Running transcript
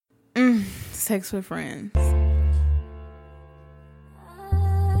Sex with Friends.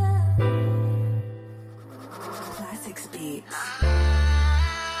 Classics Beats.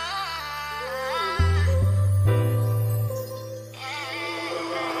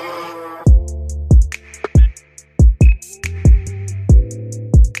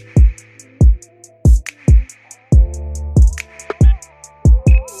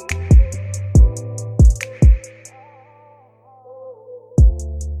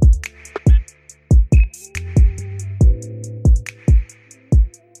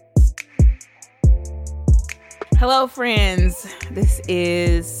 Hello, friends. This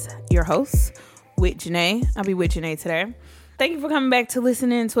is your host, Whitney. I'll be Whitney today. Thank you for coming back to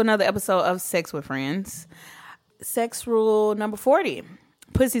listening to another episode of Sex with Friends. Sex rule number 40.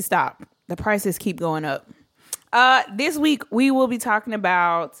 Pussy stop. The prices keep going up. This week, we will be talking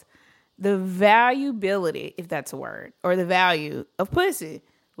about the valuability, if that's a word, or the value of pussy.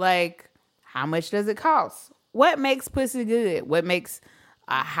 Like, how much does it cost? What makes pussy good? What makes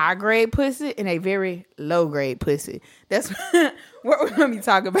a high-grade pussy and a very low-grade pussy? That's what we're going to be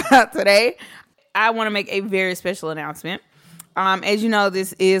talking about today. I want to make a very special announcement. As you know,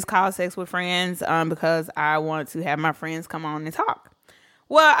 this is called Sex with Friends because I want to have my friends come on and talk.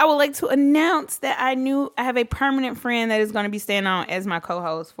 Well, I would like to announce that I have a permanent friend that is going to be staying on as my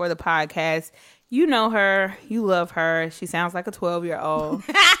co-host for the podcast. You know her. You love her. She sounds like a 12-year-old.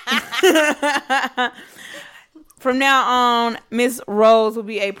 From now on, Miss Rose will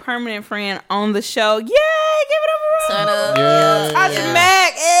be a permanent friend on the show. Yay! Give it up for Rose. Turn up. Tasha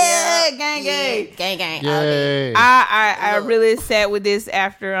Mack. Yeah. Gang. Gang. Yay. Okay. I really sat with this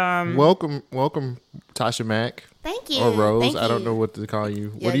after Welcome, Tasha Mack. Thank you. Or Rose. Thank I don't you. know what to call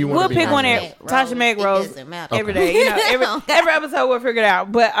you. Yeah, What do you We'll want to be pick one known at as? Tasha Mack Rose It doesn't matter. every day. You know, every episode we'll figure it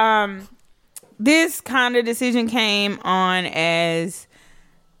out. But this kind of decision came on as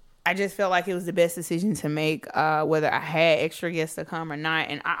I just felt like it was the best decision to make, whether I had extra guests to come or not.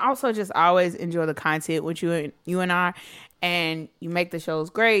 And I also just always enjoy the content with you and I. And you make the shows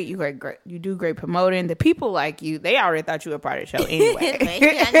great. You do great promoting. The people like you. They already thought you were part of the show anyway.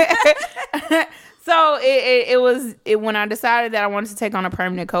 So it was when I decided that I wanted to take on a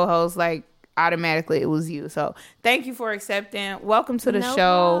permanent co-host, like automatically it was you. So thank you for accepting. Welcome to the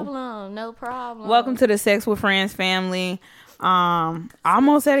show. No problem. Welcome to the Sex with Friends family.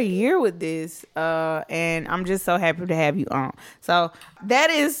 Almost at a year with this, and I'm just so happy to have you on. So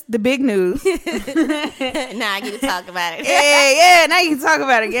that is the big news. Now I get to talk about it. yeah. Now you can talk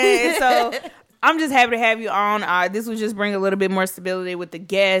about it again. So I'm just happy to have you on. This will just bring a little bit more stability with the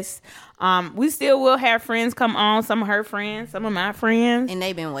guests. We still will have friends come on. Some of her friends, some of my friends, And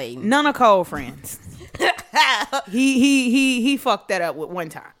they've been waiting. none of Cole's friends. He fucked that up with one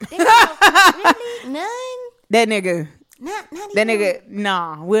time. Really? None? That nigga. Not That even. nigga,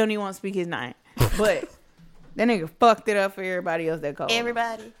 nah, we don't even want to speak his name. But that nigga fucked it up for everybody else that called.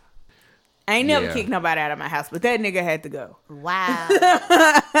 Everybody. I ain't never Yeah. kicked nobody out of my house, but that nigga had to go. Wow.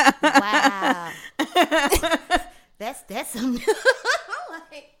 Wow. That's some.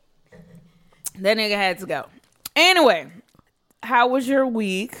 That nigga had to go. Anyway, how was your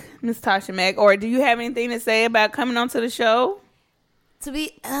week, Miss Tasha Mack? Or do you have anything to say about coming onto the show? To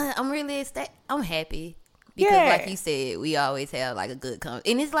be, I'm really, I'm happy. Because like you said, we always have like a good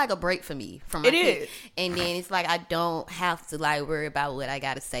conversation. And it's like a break for me from my It kids. is. And then it's like I don't have to like worry about what I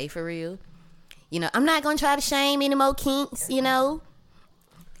got to say for real. You know, I'm not going to try to shame any more kinks, you know.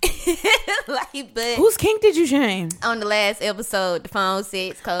 Like, but Whose kink did you shame? on the last episode, the phone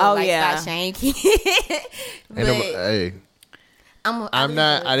sex code, Oh, like yeah. stop shame kink. But Hey, I'm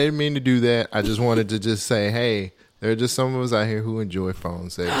not. I didn't mean to do that. I just wanted to just say, hey, there are just some of us out here who enjoy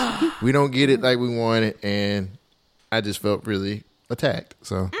phone sex. We don't get it like we want it, and I just felt really attacked.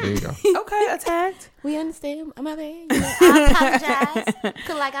 So there you go. Okay, attacked. We understand. My bad. You know, I apologize.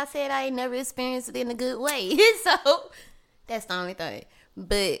 Because like I said, I ain't never experienced it in a good way. So that's the only thing.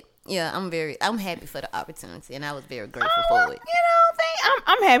 But yeah, I'm happy for the opportunity, and I was very grateful for it.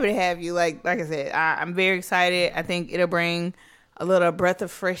 I'm happy to have you. Like I said, I'm very excited. I think it'll bring a little breath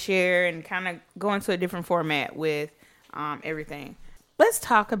of fresh air and kind of go into a different format with everything. Let's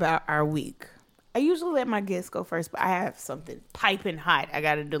talk about our week. I usually let my guests go first, but I have something piping hot I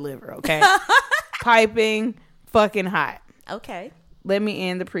got to deliver, okay? Piping fucking hot. Okay. Let me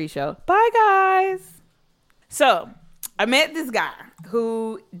end the pre-show. Bye, guys. So, I met this guy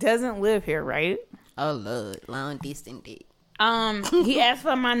who doesn't live here, right? Oh, Lord. Long distance dick. He asked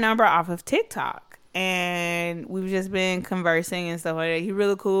for my number off of TikTok, and we've just been conversing and stuff like that. He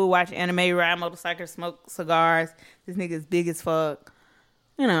really cool. Watch anime, ride motorcycles, smoke cigars. This nigga's big as fuck.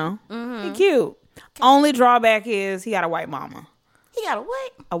 You know, he cute. Only drawback is he got a white mama. He got a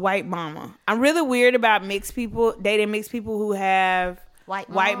what? A white mama. I'm really weird about dating mixed people who have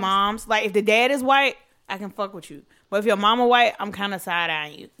white moms. Like, if the dad is white, I can fuck with you. But if your mama white, I'm kind of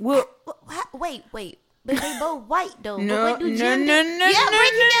side-eyeing you. Well, wait. But they both white, though. No. Break it down to me.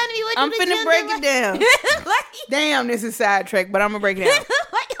 I'm finna break it down. Damn, this is sidetrack, but I'm gonna break it down.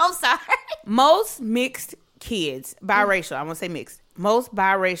 I'm sorry. Most mixed kids, biracial, I'm gonna say mixed. Most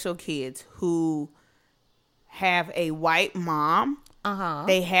biracial kids who have a white mom,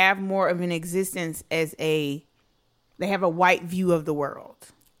 they have more of an existence as they have a white view of the world.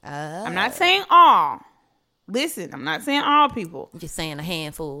 I'm not saying all. Listen, I'm not saying all people. I'm just saying a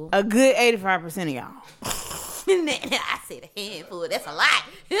handful. A good 85% of y'all. I said a handful. That's a lot.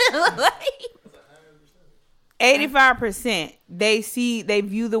 85%. They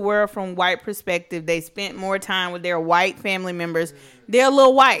view the world from white perspective. They spent more time with their white family members. They're a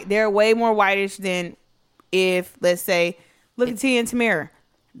little white. They're way more whitish than if, let's say, look at Tia and Tamara.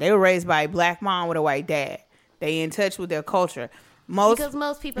 They were raised by a black mom with a white dad. They in touch with their culture. Because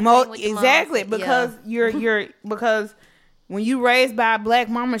most people hang with the exactly moms. because you're because when you raised by a black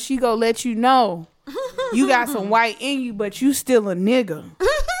mama, she go let you know you got some white in you, but you still a nigga,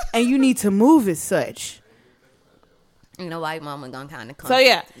 and you need to move as such. You know, white mama gonna kind of come. So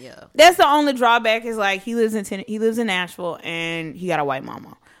yeah, that's the only drawback is like he lives in Nashville and he got a white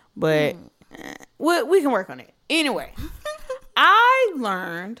mama, but we can work on it anyway. I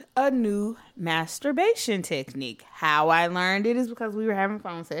learned a new masturbation technique. How I learned it is because we were having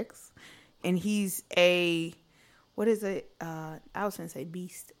phone sex, and he's what is it? I was going to say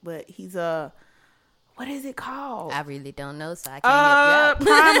beast, but he's what is it called? I really don't know, so I can't help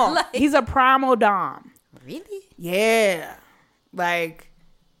you out. Primal. He's a primal dom. Really? Yeah. Like,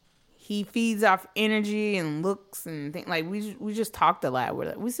 he feeds off energy and looks and things. Like, we just talked a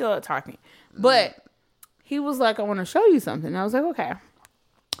lot. We still are talking. But he was like, I want to show you something. And I was like, okay.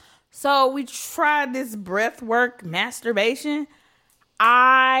 So we tried this breath work masturbation.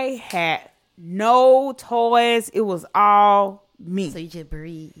 I had no toys. It was all me. So you just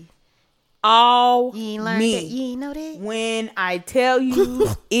breathe. All you ain't learned me. That? You ain't know that? When I tell you,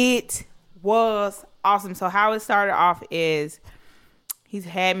 it was awesome. So how it started off is he's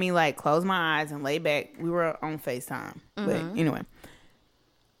had me like close my eyes and lay back. We were on FaceTime. But anyway.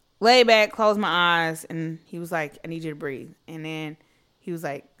 Lay back, close my eyes, and he was like, I need you to breathe. And then he was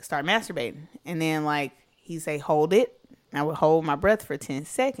like, start masturbating. And then like he say, hold it. And I would hold my breath for 10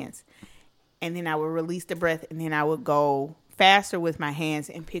 seconds. And then I would release the breath, and then I would go faster with my hands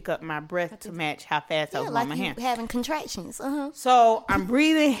and pick up my breath to match how fast I was like on my hand. Having contractions. So I'm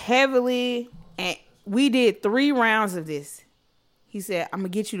breathing heavily, and we did 3 rounds of this. He said, I'm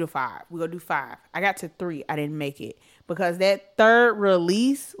going to get you to 5. We're going to do 5. I got to 3. I didn't make it. Because that third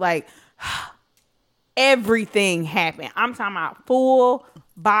release, like, everything happened. I'm talking about full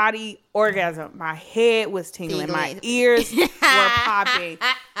body orgasm. My head was tingling. My ears were popping.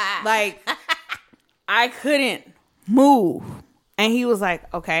 Like, I couldn't move. And he was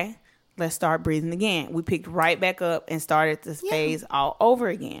like, okay, let's start breathing again. We picked right back up and started this phase all over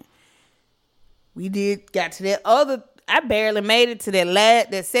again. Got to that other, I barely made it to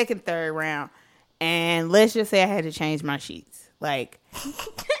that second, third round. And let's just say I had to change my sheets. Like,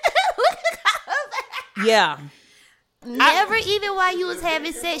 yeah. Never, even while you was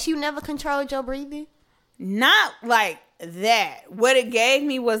having sex, you never controlled your breathing? Not like that. What it gave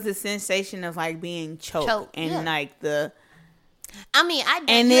me was the sensation of like being choked. And like the... I mean,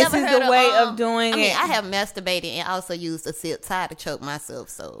 this is the way of doing it. I mean, I have masturbated and also used a silk tie to choke myself,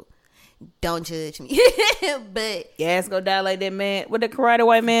 so... Don't judge me. But your ass go die like that man. What the karate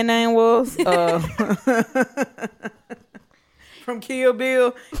white man name was? From Kill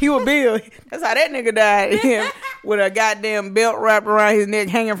Bill. He was Bill. That's how that nigga died. With a goddamn belt wrapped around his neck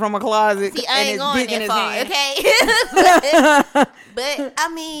hanging from a closet. See, I ain't going that far, okay? But I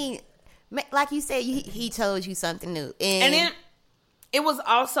mean, like you said, he told you something new. And then it was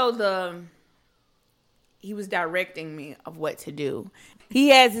also he was directing me of what to do. He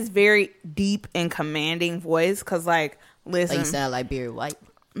has this very deep and commanding voice. Because, like, listen. Like you sound like Barry White.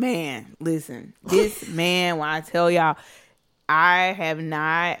 Man, listen. This man, when I tell y'all, I have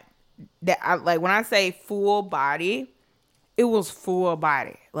not... like, when I say full body, it was full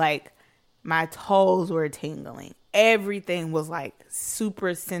body. Like, my toes were tingling. Everything was, like,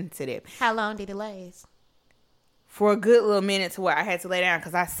 super sensitive. How long did it last? For a good little minute to where I had to lay down.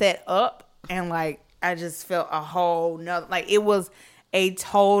 Because I sat up and, like, I just felt a whole nother... Like, it was... a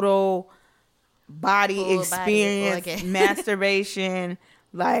total body experience, masturbation,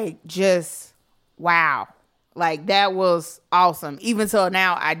 like just wow. Like, that was awesome. Even till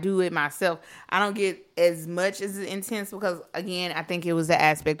now, I do it myself. I don't get as much as intense because, again, I think it was the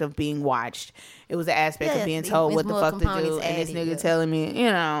aspect of being watched. It was the aspect of being told what the fuck to do. And this nigga telling me, you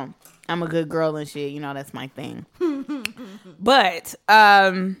know, I'm a good girl and shit. You know, that's my thing. But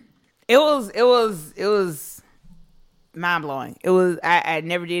it was mind blowing. It was I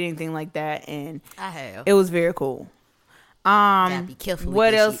never did anything like that, and I have. It was very cool. Gotta be careful.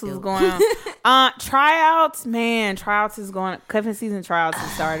 What else was going on? Tryouts, man. Tryouts is going. Cuffing season tryouts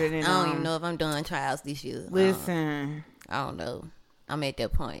has started. And, I don't even know if I'm doing tryouts this year. Listen, I don't know. I'm at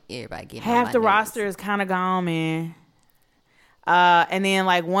that point. Everybody getting half the roster is kind of gone, man. And then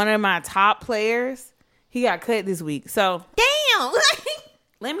like one of my top players, he got cut this week. So damn.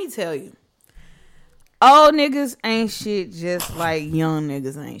 Let me tell you, old niggas ain't shit. Just like young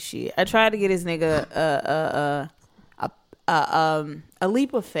niggas ain't shit. I tried to get this nigga a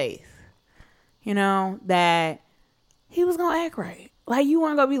leap of faith, you know, that he was gonna act right. Like, you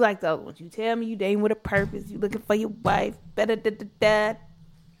weren't gonna be like the other ones. You tell me you dating with a purpose, you looking for your wife, blase. Like,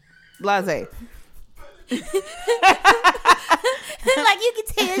 you can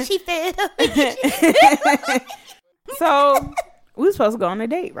tell she fed up. So we were supposed to go on a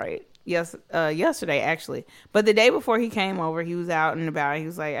date, right? Yes, yesterday actually. But the day before he came over, he was out and about. He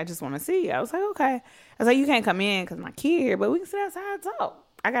was like, I just want to see you. I was like, okay. I was like, you can't come in because my kid here, but we can sit outside and talk.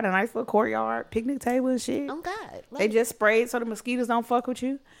 I got a nice little courtyard, picnic table and shit. Oh, God. They just sprayed so the mosquitoes don't fuck with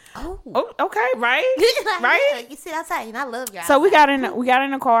you. Oh, okay, right? Like, right? Yeah, you sit outside and I love you. So we got in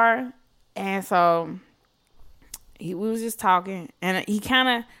the car, and so we was just talking, and he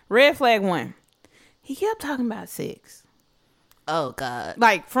kind of, red flag one, he kept talking about sex. Oh, God.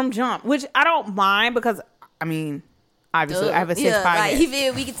 Like, from jump, which I don't mind because, I mean, obviously, I have a sex podcast. Like,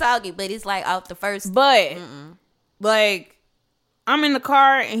 even we can talk it, but it's like off the first. But, like, I'm in the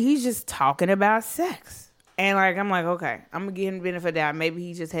car, and he's just talking about sex. And, like, I'm like, okay, I'm going to give him the benefit of the doubt. Maybe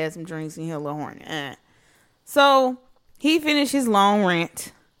he just had some drinks and he's a little horny. So, he finished his long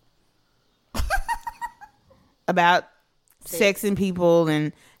rant about sexing people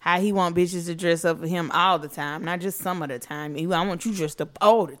and how he want bitches to dress up for him all the time, not just some of the time. I want you dressed up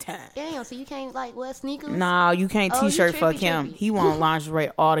all the time. Damn, so you can't like wear sneakers? No, you can't t-shirt fuck him. He want lingerie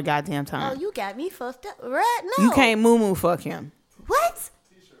all the goddamn time. Oh, you got me fucked up. Right? No. You can't moo fuck him. What?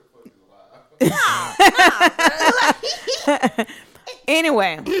 T-shirt fuck is No.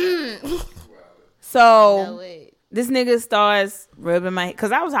 Anyway, so No way. This nigga starts rubbing my head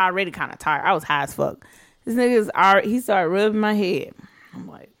because I was already kind of tired. I was high as fuck. This nigga he started rubbing my head. I'm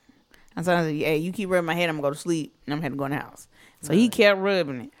like, I said, hey, you keep rubbing my head, I'm gonna go to sleep and I'm gonna have to go in the house. So he kept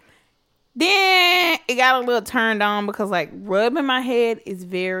rubbing it. Then it got a little turned on because like rubbing my head is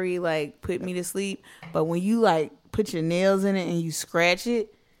very like put me to sleep. But when you like put your nails in it and you scratch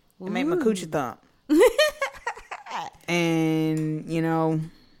it, it make my coochie thump. And you know,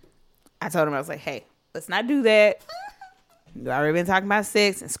 I told him, I was like, hey, let's not do that. You already been talking about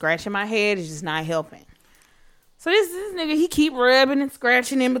sex, and scratching my head is just not helping. So this nigga, he keep rubbing and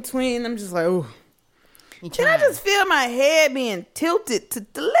scratching in between. I'm just like, oh. Then I just feel my head being tilted to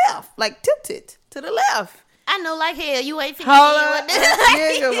the left. Like, tilted to the left. I know like hell you ain't finna Hold on.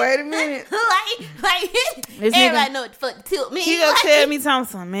 Nigga, wait a minute. like this everybody nigga, know what the fuck tilt me. He gonna tell me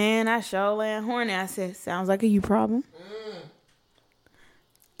something, man, I sure land horny. I said, sounds like a you problem.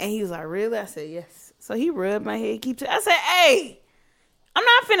 And he was like, really? I said, yes. So he rubbed my head, I said, hey, I'm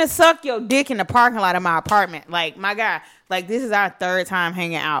not finna suck your dick in the parking lot of my apartment. Like, my guy, like, this is our third time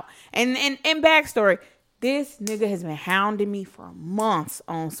hanging out. And backstory, this nigga has been hounding me for months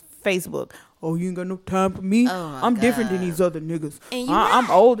on Facebook. Oh, you ain't got no time for me? Oh I'm God. different than these other niggas. And I'm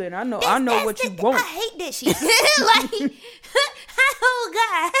older and I know what you want. I hate that shit. Like, oh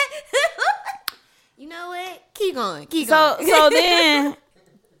God. You know what? Keep going. So then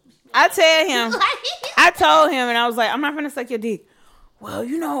I told him and I was like, I'm not gonna suck your dick. Well,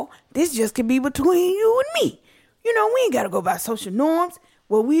 you know, this just could be between you and me. You know, we ain't gotta go by social norms.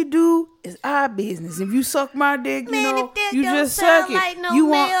 What we do is our business. If you suck my dick, you Man, know, if that you don't just sound suck it. like no you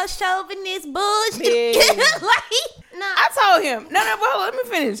male chauvinist bullshit. Yeah. Like, nah. I told him, no, let me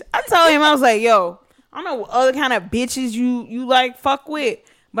finish. I told him, I was like, yo, I don't know what other kind of bitches you like fuck with,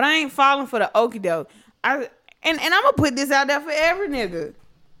 but I ain't falling for the okie doke. And I'm gonna put this out there for every nigga.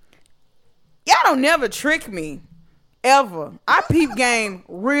 Y'all don't never trick me. Ever. I peep game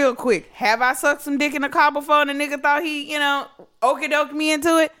real quick. Have I sucked some dick in the car before and the nigga thought he, you know, okie doke me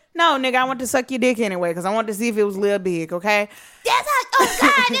into it? No, nigga, I want to suck your dick anyway because I want to see if it was little big, okay? That's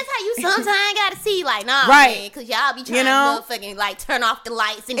how you sometimes gotta see, like, nah, right. man, because y'all be trying you know? to motherfucking, like, turn off the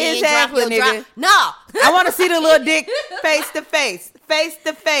lights and then exactly, drop your nigga. drop. No. I want to see the little dick face to face,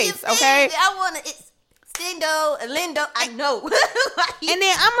 You feel okay? me? I want to, Stendo, Lindo, I know. And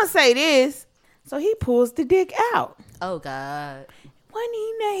then I'm gonna say this. So he pulls the dick out. Oh God. When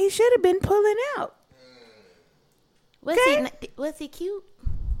he should have been pulling out. Was he cute?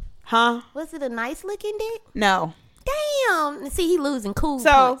 Huh? Was it a nice looking dick? No. Damn. See, he losing cool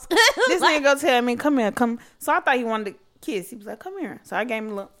So points. this nigga go tell me, come here, come. So I thought he wanted to kiss. He was like, come here. So I gave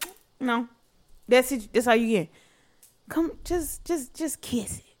him a little, that's it. That's all you get. Come, just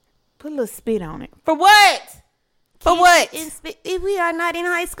kiss it. Put a little spit on it. For what? For what? If we are not in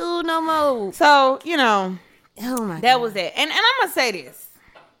high school no more. So, oh my God. That was it. And I'm going to say this.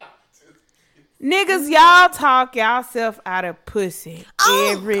 Niggas, y'all talk yourself out of pussy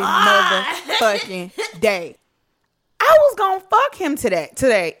every motherfucking day. I was going to fuck him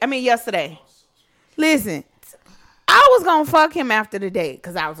yesterday. Listen, I was going to fuck him after the date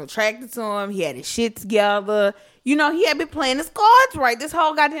because I was attracted to him. He had his shit together. He had been playing his cards right this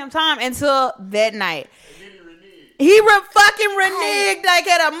whole goddamn time until that night. He fucking reneged like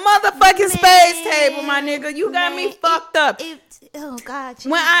at a motherfucking space table, my nigga. You got me fucked up. Oh God.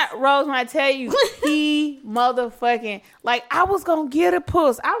 When I tell you, he motherfucking, like, I was gonna get a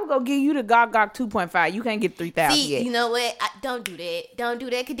puss. I was gonna give you the Gog 2.5. You can't get 3,000 See, yet. you know what? Don't do that. Don't do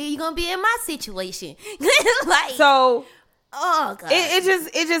that, because then you're gonna be in my situation. So. Oh God. It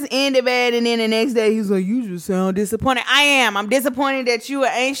just ended bad, and then the next day he was like, "You just sound disappointed." I am. I'm disappointed that you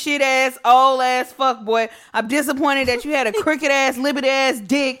an ain't shit ass old ass fuck boy. I'm disappointed that you had a crooked ass, libbit ass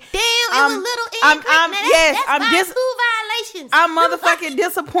dick. Damn, it was little that's 2 violations. I'm motherfucking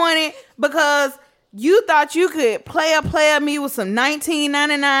disappointed because you thought you could play me with some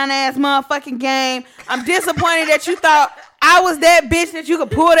 1999 ass motherfucking game. I'm disappointed that you thought I was that bitch that you could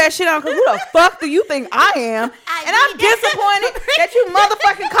pull that shit on, because who the fuck do you think I am? And I'm disappointed that you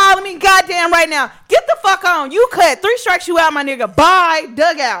motherfucking calling me goddamn right now. Get the fuck on. You cut. 3 strikes you out, my nigga. Bye.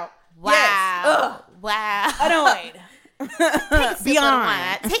 Dugout. Wow. Yes. Wow. Annoyed.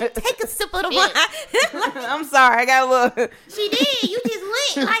 Beyond. Take a sip of the wine. I'm sorry. I got a little. She did. You just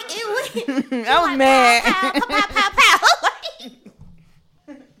went like it went. I was mad. Pow.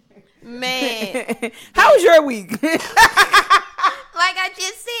 Man. How was your week? Like I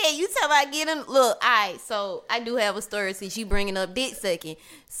just said, you talking about getting, look, alright, so I do have a story since you bringing up dick sucking.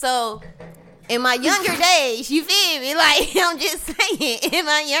 So, in my younger days, you feel me? Like, I'm just saying, in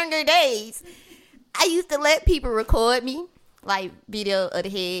my younger days, I used to let people record me, like video of the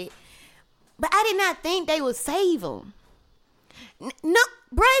head, but I did not think they would save them. No,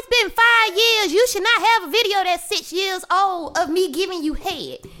 bro, it's been 5 years. You should not have a video that's 6 years old of me giving you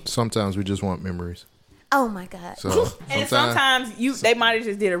head. Sometimes we just want memories. Oh my God. So and sometimes they might have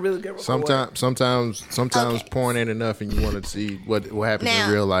just did a really good record. Sometimes Okay. porn ain't enough, and you want to see what happens in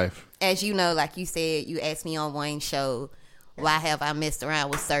real life. As you know, like you said, you asked me on Wayne's show, why have I messed around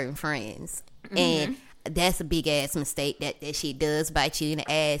with certain friends? Mm-hmm. And that's a big ass mistake. That shit does bite you in the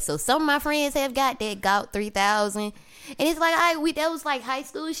ass. So some of my friends have got that Gout 3000, and it's like that was like high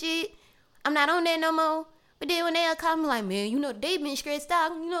school shit. I'm not on that no more. But then when they'll call me like, man, they been stressed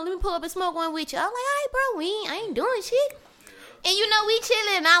out. Let me pull up and smoke one with you. I'm like, all right, bro, I ain't doing shit. And we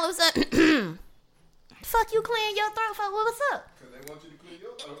chilling, and all of a sudden, fuck you clearing your throat for? What's up? Because they want you to clear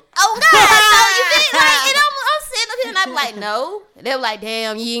your throat. Oh God! So you feel like, and I'm sitting up here, and I'm like, no. They're like,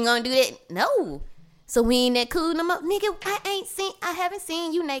 damn, you ain't gonna do that? No. So we ain't that cool no more, nigga. I haven't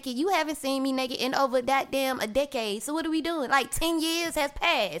seen you naked. You haven't seen me naked in over goddamn a decade. So what are we doing? Like 10 years has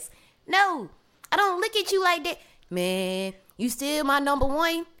passed. No. I don't look at you like that. Man, you still my number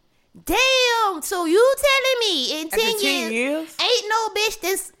one? Damn, so you telling me in 10 years ain't no bitch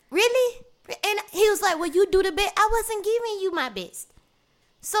that's really? And he was like, well, you do the best. I wasn't giving you my best.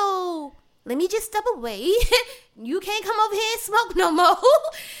 So let me just step away. You can't come over here and smoke no more.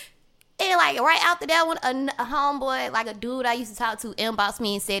 And like right after that one, a homeboy, like a dude I used to talk to, inboxed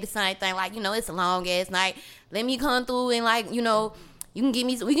me and said the same thing. Like, it's a long ass night. Let me come through and like, you can give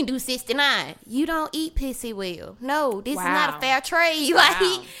me, we can do 69. You don't eat pussy well. No, this is not a fair trade. Like,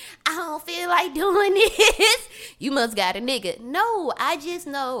 I don't feel like doing this. You must got a nigga. No, I just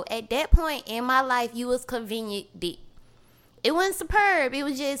know at that point in my life, you was convenient dick. It wasn't superb. It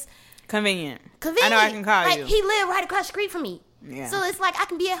was just convenient. I know I can call you. He lived right across the street from me. Yeah. So it's like I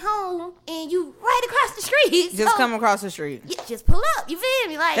can be at home and you right across the street. Just come across the street. Yeah, just pull up. You feel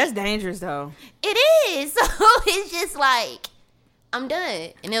me? Like, that's dangerous though. It is. So it's just like, I'm done.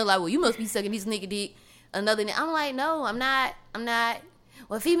 And they're like, well, you must be sucking this nigga dick. Another nigga. I'm like, no, I'm not.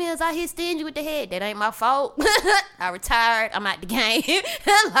 Well, females out here stingy with the head. That ain't my fault. I retired. I'm out the game.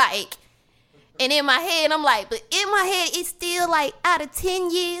 Like, and in my head, I'm like, but in my head, it's still like out of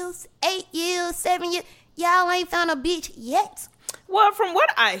 10 years, 8 years, 7 years, y'all ain't found a bitch yet. Well, from what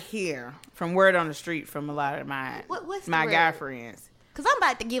I hear, from word on the street from a lot of my guy friends. Because I'm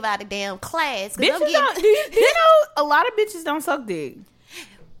about to give out a damn class. Bitches don't, do you know, a lot of bitches don't suck dick.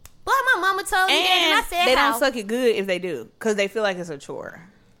 Boy, my mama told me that, and I said they don't suck it good if they do. Because they feel like it's a chore.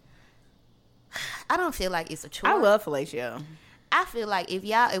 I don't feel like it's a chore. I love fellatio. I feel like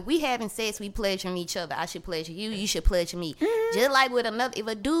if we having sex, we pleasuring each other. I should pleasure you. You should pleasure me. Mm-hmm. Just like with another, if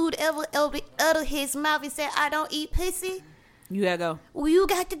a dude ever utter his mouth and said, "I don't eat pussy," you gotta go. Well, you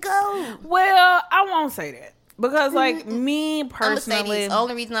got to go. Well, I won't say that because, like, me personally, I'm gonna say this.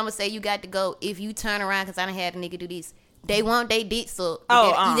 Only reason I'm gonna say you got to go if you turn around because I done had a nigga do this. They want they dick so.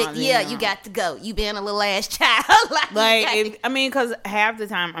 You got to go. You been a little ass child. Because half the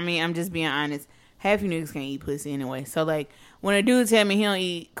time, I'm just being honest. Half you niggas can't eat pussy anyway. So, like, when a dude tell me he don't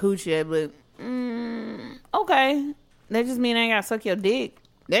eat coochie, but okay, that just mean I ain't gotta suck your dick.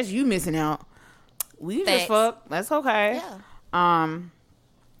 That's you missing out. We just fuck. That's okay. Yeah.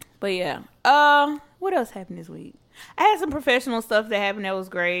 But yeah. What else happened this week? I had some professional stuff that happened that was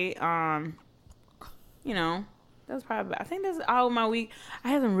great. You know, that was probably. I think that's all my week. I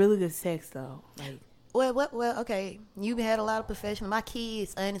had some really good sex though. Like. Well, okay. You had a lot of professional. My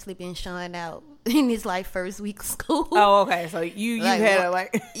kids honestly been showing out in this like first week of school. Oh, okay. So you like, had a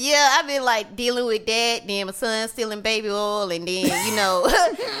like. Yeah, I've been like dealing with that. Then my son's stealing baby oil, and then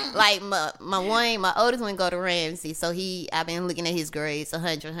like my oldest one go to Ramsey, so I've been looking at his grades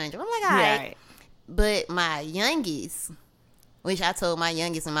 100. I'm like, all right. But my youngest, which I told my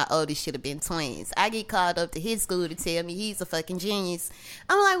youngest and my oldest should have been twins. I get called up to his school to tell me he's a fucking genius.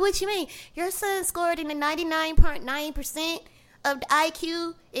 I'm like, what you mean? Your son scored in the 99.9% of the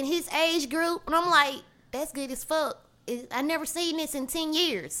IQ in his age group? And I'm like, that's good as fuck. I never seen this in 10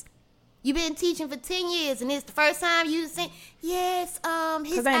 years. You been teaching for 10 years and it's the first time you seen, yes, his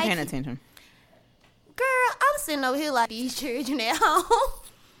because I ain't paying attention. Girl, I'm sitting over here like these children at home.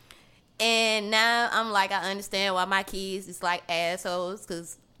 And now I'm like, I understand why my kids is like assholes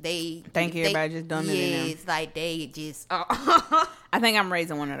because they think everybody just dumb in them. It's like they just. I think I'm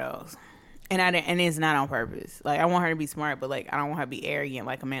raising one of those, and it's not on purpose. Like I want her to be smart, but like I don't want her to be arrogant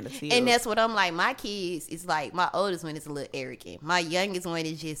like Amanda Seals. And that's what I'm like. My kids is like my oldest one is a little arrogant. My youngest one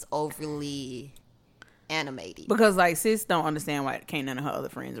is just overly animated because like sis don't understand why can't none of her other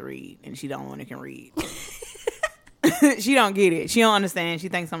friends read, and she don't want to can read. She don't get it. She don't understand. She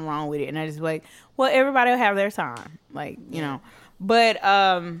thinks something wrong with it. And I just be like, well, everybody will have their time. Like, you know. But,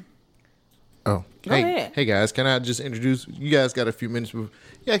 Hey guys, can I just introduce, you guys got a few minutes, you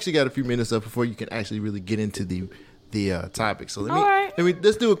actually got a few minutes up before you can actually really get into the topic. So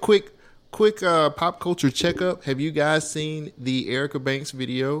let's do a quick pop culture checkup. Have you guys seen the Erica Banks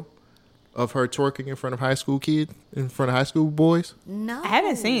video of her twerking in front of high school kids, in front of high school boys? No. I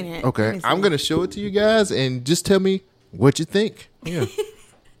haven't seen it. Okay. I'm going to show it to you guys and just tell me what you think. Yeah.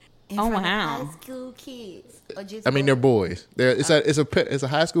 Oh, wow. High school kids. Or just they're boys. It's a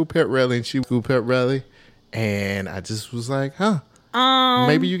high school pep rally and school pep rally. And I just was like,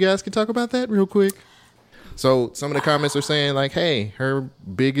 maybe you guys can talk about that real quick. So some of the comments are saying like, hey, her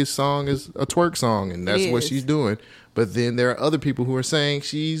biggest song is a twerk song and that's what she's doing. But then there are other people who are saying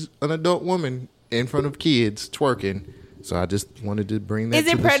she's an adult woman in front of kids twerking. So I just wanted to bring that to the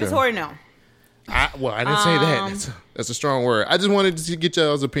show. Is it predatory? No. I didn't say that. That's a strong word. I just wanted to get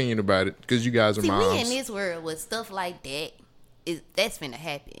y'all's opinion about it because you guys are moms. We in this world with stuff like that, that's finna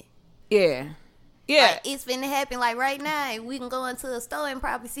happen. Yeah. Yeah. Like, it's finna happen like right now. We can go into a store and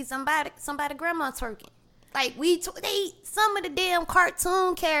probably see somebody grandma twerking. Like some of the damn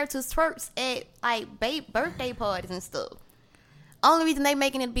cartoon characters twerks at like birthday parties and stuff. Only reason they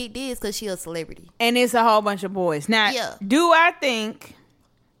making it a big deal is because she a celebrity. And it's a whole bunch of boys. Now, do I think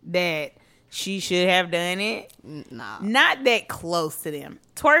that she should have done it? No. Not that close to them.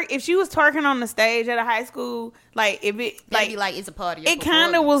 If she was twerking on the stage at a high school, like if it like it's a party. It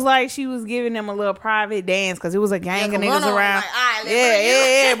kind of was like she was giving them a little private dance because it was a gang of niggas around.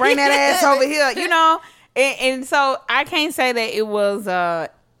 Like, bring that ass over here, you know. And so I can't say that it was.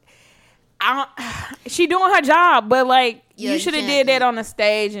 She doing her job, but like you should have did that on the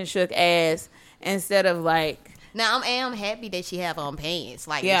stage and shook ass instead of like. Now I am happy that she have on pants,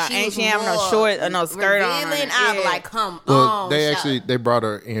 like and she have no short or no skirt on. I'm like, come on. They brought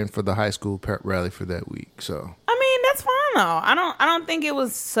her in for the high school pep rally for that week, so. I mean that's fine though. I don't think it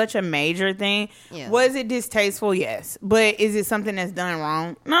was such a major thing. Yeah. Was it distasteful? Yes, but is it something that's done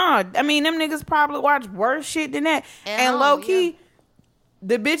wrong? No. I mean them niggas probably watch worse shit than that, and low key.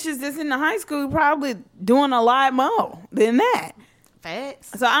 The bitches that's in the high school probably doing a lot more than that.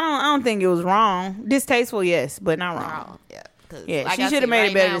 Facts. So I don't think it was wrong. Distasteful, yes, but not wrong. Yeah. Cause Yeah, like she should have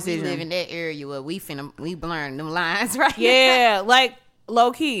made a better decision. We live in that area where we blurring them lines right now. Yeah, like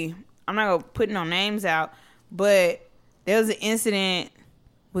low key. I'm not gonna put no names out, but there was an incident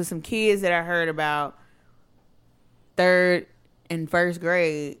with some kids that I heard about 3rd and 1st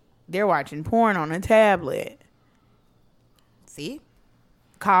grade. They're watching porn on a tablet. See?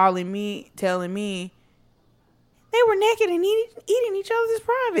 Calling me, telling me they were naked and eating each other's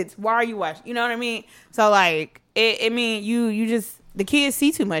privates. Why are you watching? You know what I mean? So like, you just, the kids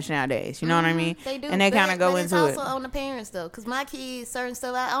see too much nowadays. You know what I mean? They do. And they kind of go into it. It's also on the parents though, because my kids, certain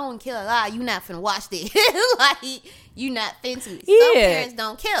stuff, I don't care. You not finna watch this. Like, you not finna. Yeah. Some parents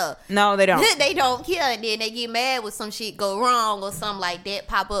don't care. No, they don't. They don't care, and then they get mad when some shit go wrong or something like that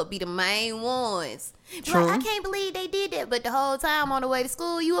pop up. Be the main ones. True. Like, I can't believe they did that, but the whole time on the way to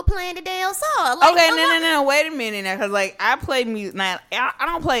school, you were playing the damn song. Like, okay, no. Wait a minute now, because like I play music. Now I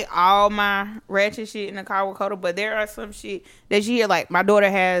don't play all my ratchet shit in the car with Coda, but there are some shit that you hear. Like my daughter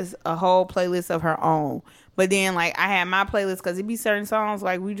has a whole playlist of her own, but then like I have my playlist because it be certain songs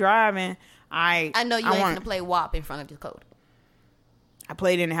like we driving. I know you ain't gonna play WAP in front of Dakota. I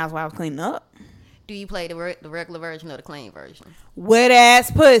played in the house while I was cleaning up. Do you play the regular version or the clean version? Wet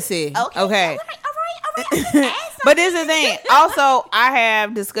ass pussy. Okay. All right. But this is the thing. Also, I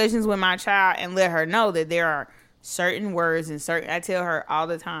have discussions with my child and let her know that there are certain words and I tell her all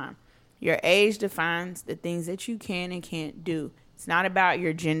the time, your age defines the things that you can and can't do. It's not about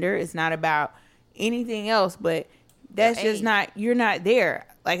your gender. It's not about anything else, but that's just not, you're not there.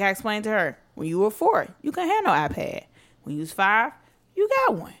 Like I explained to her, when you were 4, you couldn't have no iPad. When you was 5, you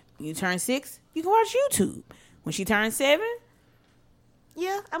got one. When you turn 6, you can watch YouTube. When she turned 7,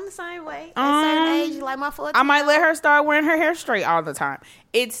 yeah, I'm the same way. At a certain age, like my 14. I might let her start wearing her hair straight all the time.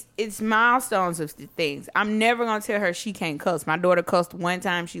 It's milestones of things. I'm never gonna tell her she can't cuss. My daughter cussed one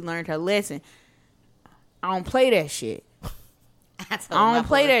time. She learned her lesson. I don't play that shit. I don't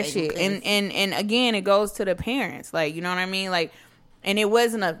play that shit. And again, it goes to the parents. Like, you know what I mean? Like, and it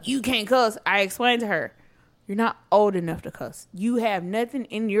wasn't you can't cuss. I explained to her, you're not old enough to cuss. You have nothing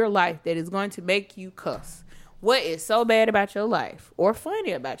in your life that is going to make you cuss. What is so bad about your life or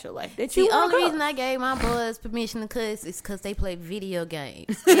funny about your life that you The only cuss? reason I gave my boys permission to cuss is because they play video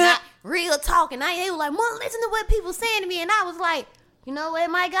games. And real talk. And they were like, Mom, listen to what people saying to me. And I was like, you know what,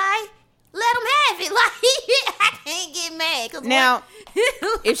 my guy? Let them have it. Like, I can't get mad. Cause now,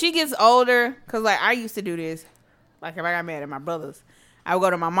 if she gets older, because like I used to do this. Like if I got mad at my brothers, I would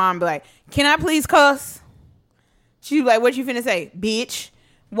go to my mom and be like, can I please cuss? She was like, what you finna say? Bitch.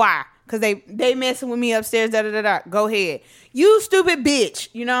 Why? Because they messing with me upstairs, da-da-da-da. Go ahead. You stupid bitch.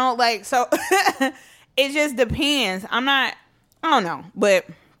 You know? Like, so it just depends. I don't know. But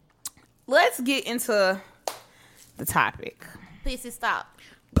let's get into the topic. Pussy stop.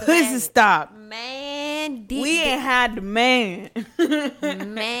 Pussy stop. Man. We ain't had the man.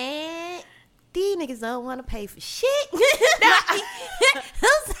 Man. These niggas don't want to pay for shit. All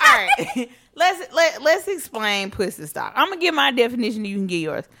right. Let's explain pussy stop. I'm gonna give my definition. You can get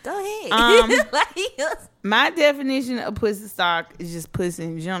yours. Go ahead. My definition of pussy stock is just pussy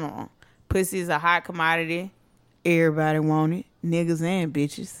in general. Pussy is a hot commodity. Everybody want it, niggas and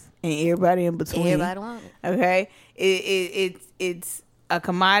bitches, and everybody in between. Everybody want it. Okay, it's a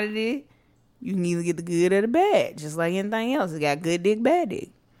commodity. You can either get the good or the bad, just like anything else. It got good dick, bad dick.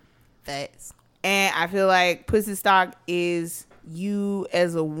 Facts. And I feel like pussy stock is you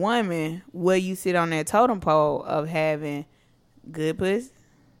as a woman, where you sit on that totem pole of having good pussy,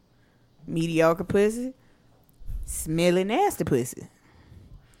 mediocre pussy, smelly nasty pussy.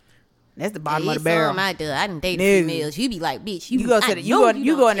 That's the bottom of the barrel. I done dated females. You be like, bitch. You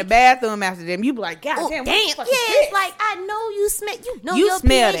go in the bathroom after them. You be like, God damn. Yeah, it's like I know you smell. You know your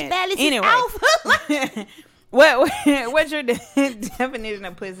pH balance anyway. is off. What's your definition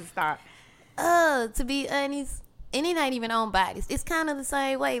of pussy stock? To be honest, and it ain't even on bodies. It's kind of the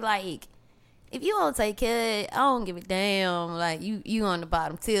same way. Like, if you don't take care, I don't give a damn. Like, you on the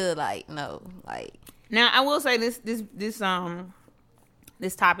bottom till like no. Like, now I will say this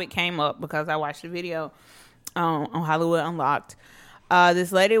topic came up because I watched a video on Hollywood Unlocked.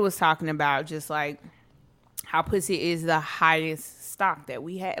 This lady was talking about just like how pussy is the highest stock that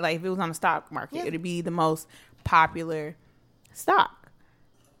we had. Like if it was on the stock market, it'd be the most popular stock.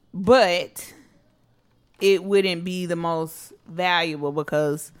 But it wouldn't be the most valuable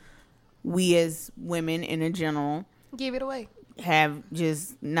because we as women in general give it away. Have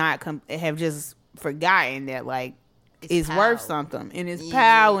just forgotten that like it's worth something and it's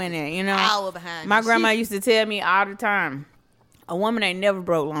power in it. You know, power behind my grandma used to tell me all the time, a woman ain't never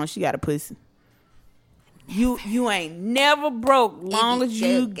broke long as she got a pussy. You ain't never broke long as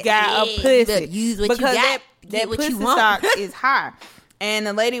you got a pussy. Use what because you got. that pussy stock is high. And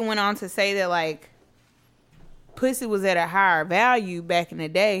the lady went on to say that, like, pussy was at a higher value back in the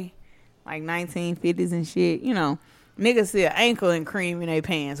day, like 1950s and shit. You know, niggas see an ankle and cream in their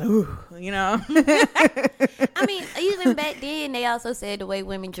pants. Ooh, you know. I mean, even back then, they also said the way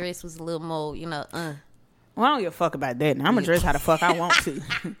women dress was a little more, you know, Well, I don't give a fuck about that. Now, I'm going to dress how the fuck I want to.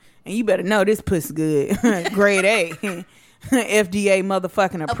 And you better know this pussy good. Grade A. FDA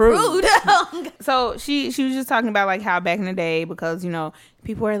motherfucking approved. So she was just talking about, like, how back in the day, because, you know,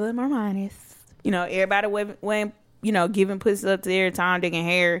 people were a little more honest. You know, everybody went, you know, giving pussy up to their time, digging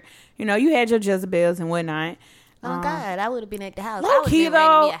hair. You know, you had your Jezebels and whatnot. Oh, God, I would have been at the house. Low key,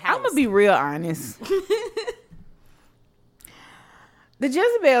 though, I'm going to be real honest. The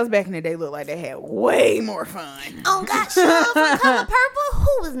Jezebels back in the day looked like they had way more fun. Oh, God, Suge from Color Purple?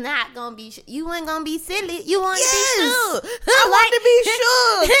 Who was not going to be... You weren't going to be silly. You wanted to be Suge. I wanted to be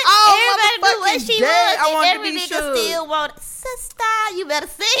Suge. Oh, everybody knew what she was. I wanted every to be nigga Suge. still wanted... Sister, you better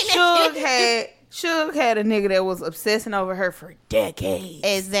sing it. Suge had a nigga that was obsessing over her for decades.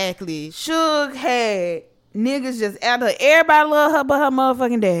 Exactly. Suge had niggas just out of... Everybody loved her but her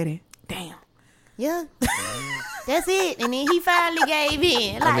motherfucking daddy. Damn. Yeah. That's it. And then he finally gave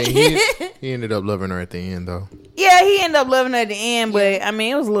in. Like, I mean, he ended up loving her at the end, though. Yeah, he ended up loving her at the end, but I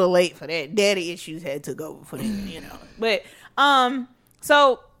mean, it was a little late for that. Daddy issues had took over for them, you know. But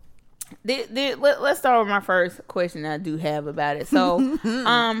so let's start with my first question I do have about it. So,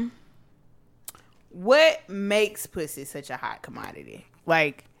 what makes pussy such a hot commodity?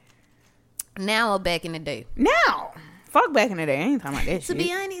 Like now or back in the day? Now. Fuck back in the day. I ain't talking about that shit. To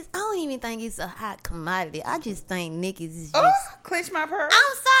be honest, I don't even think it's a hot commodity. I just think niggas is just... clench my pearl.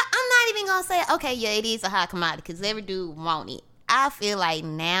 I'm sorry. I'm not even going to say, okay, yeah, it is a hot commodity because every dude want it. I feel like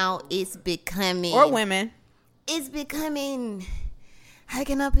now it's becoming... Or women. It's becoming... How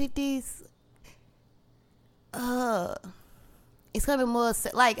can I put this? It's coming more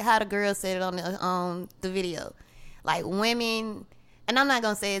like how the girl said it on the video. Like women... And I'm not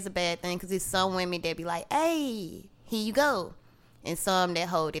going to say it's a bad thing because it's some women that be like, hey... Here you go. And some that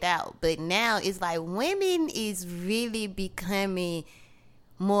hold it out. But now it's like women is really becoming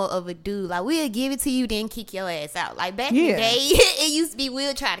more of a dude. Like we'll give it to you, then kick your ass out. Like back in the day, it used to be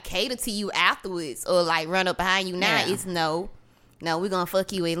we'll try to cater to you afterwards or like run up behind you. Now it's no, we're going to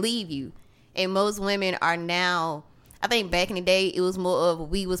fuck you and leave you. And most women are now, I think back in the day, it was more of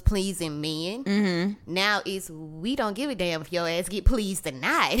we was pleasing men. Mm-hmm. Now it's we don't give a damn if your ass get pleased or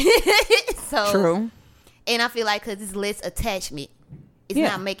not. So true. And I feel like because it's less attachment, it's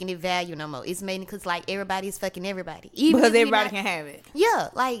not making it value no more. It's making because like everybody's fucking everybody. Even because everybody can have it. Yeah,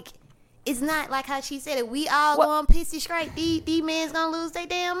 like it's not like how she said it. We all going pissy straight. These men's gonna lose their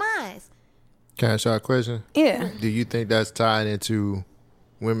damn minds. Can I ask you a question? Yeah. Do you think that's tied into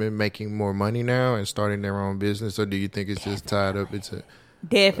women making more money now and starting their own business, or do you think it's just tied up into...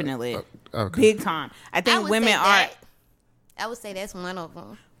 Definitely. Okay. Big time. I think women are... I would say that's one of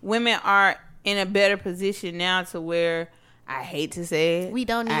them. Women are in a better position now to where, I hate to say it, we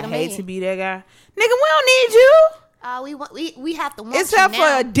don't need a man. I hate to be that guy. Nigga, we don't need you. We have to want except you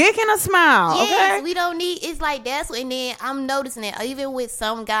now. for a dick and a smile. Yes, okay? We don't need. It's like that's and then I'm noticing that even with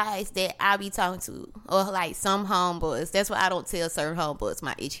some guys that I be talking to, or like some homeboys. That's why I don't tell certain homeboys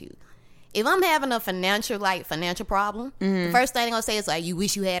my issue. If I'm having a financial problem, the first thing they're gonna say is like, "You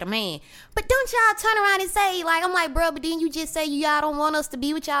wish you had a man." But don't y'all turn around and say like, "I'm like, bro," but then you just say y'all don't want us to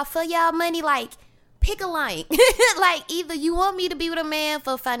be with y'all for y'all money. Like, pick a line. Like either you want me to be with a man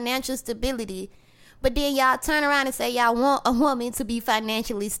for financial stability. But then y'all turn around and say y'all want a woman to be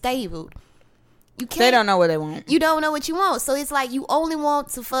financially stable. You can't. They don't know what they want. You don't know what you want. So it's like you only want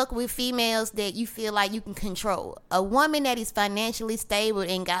to fuck with females that you feel like you can control. A woman that is financially stable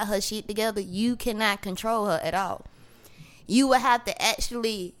and got her shit together, you cannot control her at all. You will have to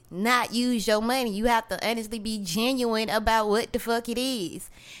actually not use your money. You have to honestly be genuine about what the fuck it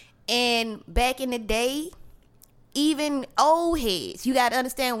is. And back in the day, even old heads, you gotta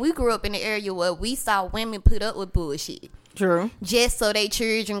understand, we grew up in the area where we saw women put up with bullshit. True. Just so their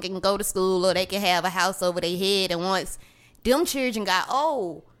children can go to school or they can have a house over their head. And once them children got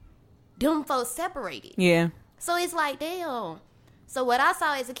old, them folks separated. Yeah. So it's like, damn. So what I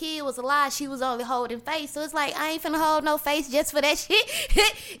saw as a kid was a lie. She was only holding face. So it's like, I ain't finna hold no face just for that shit.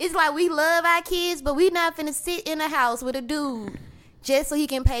 It's like we love our kids, but we not finna sit in a house with a dude just so he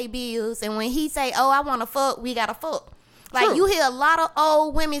can pay bills. And when he say, oh, I want to fuck, we got to fuck. Like, true. You hear a lot of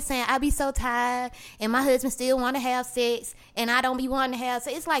old women saying, I be so tired, and my husband still want to have sex, and I don't be wanting to have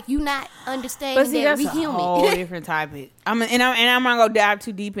sex. It's like you not understanding but see, that we human. human. That's a whole different topic. I'm not going to go dive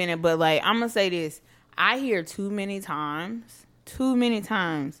too deep in it, but, like, I'm going to say this. I hear too many times,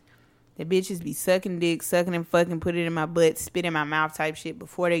 The bitches be sucking dick, sucking and fucking, put it in my butt, spit in my mouth type shit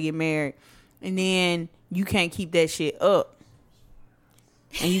before they get married. And then you can't keep that shit up.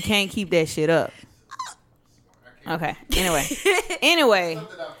 And you can't keep that shit up. Okay. Anyway.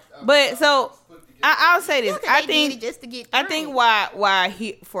 But so I'll say this. I think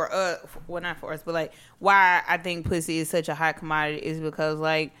why for us, well, not for us, but like why I think pussy is such a hot commodity is because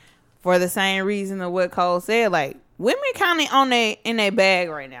like for the same reason of what Cole said, like women kind of in their bag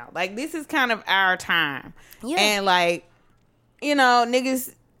right now. Like this is kind of our time. Yeah. And like, you know,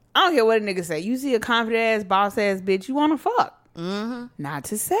 niggas, I don't care what a nigga say. You see a confident ass, boss ass bitch, you want to fuck. Mm-hmm. Not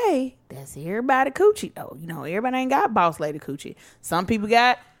to say that's everybody coochie though. You know, everybody ain't got boss lady coochie. Some people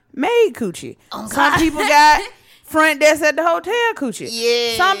got maid coochie. Oh, some people got front desk at the hotel coochie.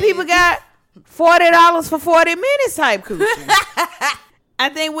 Yeah. Some people got $40 for 40 minutes type coochie. I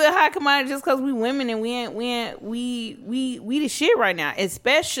think we're high commodity just because we women and we the shit right now.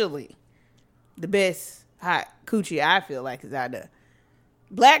 Especially the best hot coochie I feel like is out there.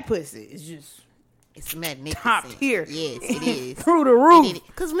 Black pussy is just. It's magnificent. Top tier. Yes, it is. Through the roof.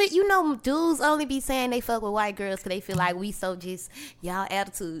 Because, you know, dudes only be saying they fuck with white girls because they feel like we so just, y'all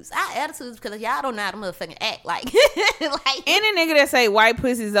attitudes. Our attitudes because y'all don't know how to motherfucking act. Like any nigga that say white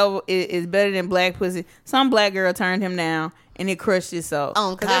pussy is better than black pussy, some black girl turned him down and it crushed his soul.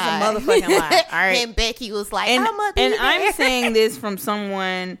 Oh, God. That's a motherfucking lie. All right. And Becky was like, and, how much and I'm saying this from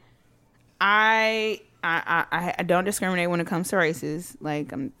someone, I don't discriminate when it comes to races.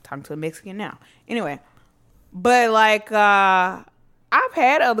 Like, I'm talking to a Mexican now. Anyway, but like, I've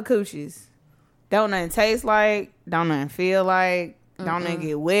had other coochies. Don't nothing taste like, don't nothing feel like, don't nothing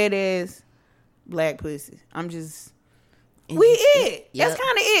get wet as black pussy. I'm just, we it. Yep. That's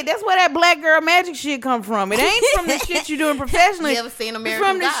kind of it. That's where that black girl magic shit come from. It ain't from the shit you doing professionally. You ever seen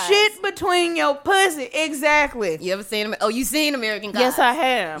American Gods? It's from the shit between your pussy. Exactly. You ever seen, you seen American Gods? Yes, I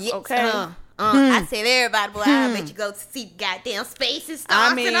have. Yeah, okay. I tell everybody, boy, I bet you go to see goddamn spaces.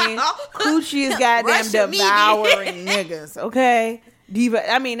 I mean, coochie is goddamn devouring niggas, okay? Diva.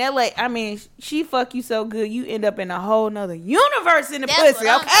 I mean, she fuck you so good, you end up in a whole nother universe in the pussy,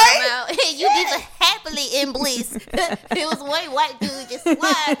 okay? You be happily in bliss. It was one white dude just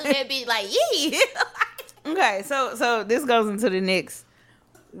slide through that bitch like, yeah. Okay, so this goes into the next.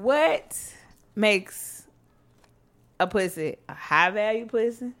 What makes a pussy a high value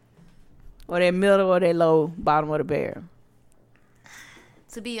pussy? Or that middle or that low bottom of the barrel?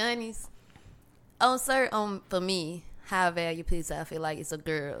 To be honest, for me, high value pussy, I feel like it's a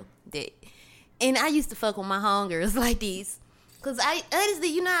girl that, and I used to fuck with my homegirls like this. Cause honestly,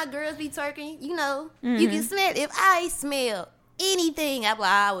 you know how girls be twerking, you know, you can smell. If I smell anything, I'm like,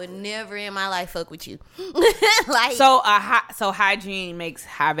 I would never in my life fuck with you. Like, so hygiene makes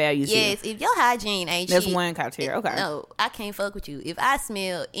high value. Yes, if your hygiene ain't that's shit, one criteria. Okay, no, I can't fuck with you. If I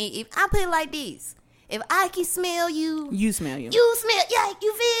smell, if I put it like this, if I can smell you, you smell you. You smell, yeah,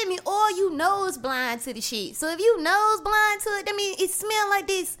 you feel me? Or you nose blind to the shit. So if you nose blind to it, that means it smell like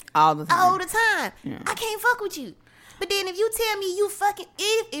this all the time. Yeah. I can't fuck with you. But then if you tell me you fucking,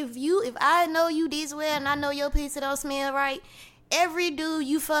 if I know you this well and I know your pussy don't smell right, every dude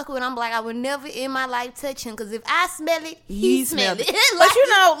you fuck with, I'm like, I would never in my life touch him. Because if I smell it, he smell it. But you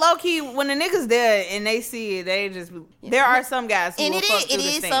know, low-key, when the niggas there and they see it, they just, there are some guys who will fuck through the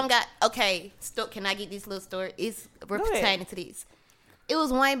stink. Some guy. Okay, can I get this little story? It's pertaining to this. It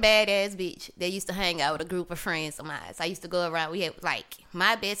was one badass bitch that used to hang out with a group of friends of mine. So I used to go around. We had, like,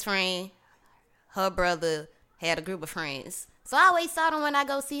 my best friend, her brother had a group of friends. So I always saw them when I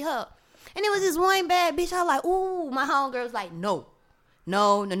go see her. And it was this one bad bitch. I was like, ooh, my homegirl was like, no.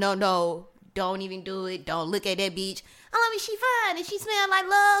 Don't even do it. Don't look at that bitch. I mean, she fine. And she smelled like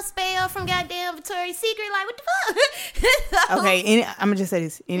Love Spell from goddamn Victoria's Secret. Like, what the fuck? So, okay, I'm going to just say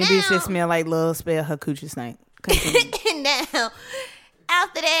this. Any bitch that smell like Love Spell, her coochie stank. And now,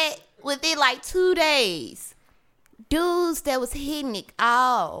 after that, within like 2 days, dudes that was hitting it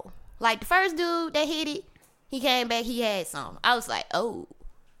all. Like, the first dude that hit it, he came back, he had some. I was like, oh,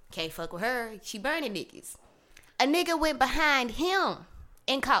 can't fuck with her. She burning niggas. A nigga went behind him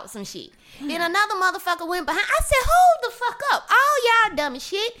and caught some shit. Then another motherfucker went behind. I said, hold the fuck up. All y'all dumb as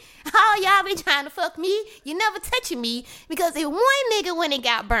shit. All y'all be trying to fuck me. You never touching me. Because if one nigga went and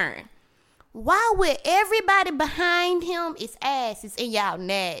got burned, why would everybody behind him is asses and y'all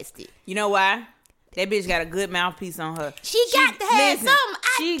nasty? You know why? That bitch got a good mouthpiece on her. She got to have something.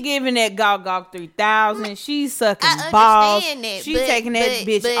 She giving that Gawk 3000. She's sucking balls. That, She's taking that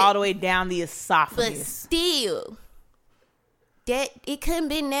bitch all the way down the esophagus. But still, that it couldn't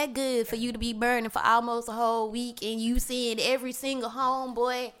been that good for you to be burning for almost a whole week and you seeing every single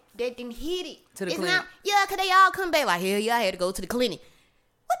homeboy that didn't hit it. To the clinic. Because they all come back like, hell yeah, I had to go to the clinic.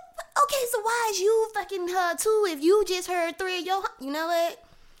 What? okay, so why is you fucking her too if you just heard 3 of your, you know what?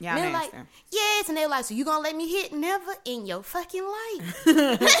 Yeah, they're like, yes, and they're like, so you gonna let me hit? Never in your fucking life.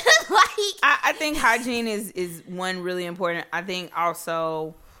 Like, I think hygiene is one really important. I think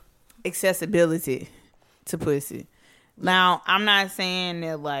also accessibility to pussy. Now, I'm not saying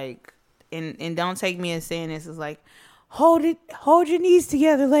that like, and don't take me as saying this is like, hold your knees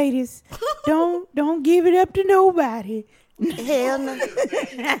together, ladies. Don't give it up to nobody. Hell no.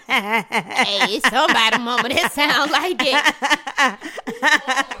 Hey, it's somebody, mama, that sound like that.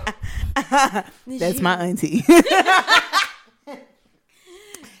 That's my auntie.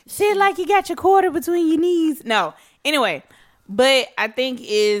 Shit like you got your quarter between your knees. No. Anyway, but I think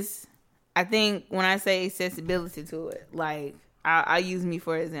when I say accessibility to it, like I use me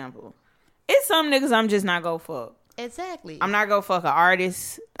for example. It's some niggas I'm just not gonna fuck. Exactly. I'm not gonna fuck an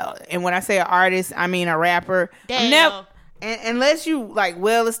artist. And when I say an artist, I mean a rapper. Damn. Unless you like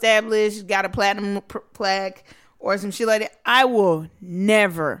well established, got a platinum plaque or some shit like that, I will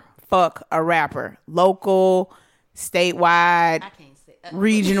never fuck a rapper. Local, statewide, I can't say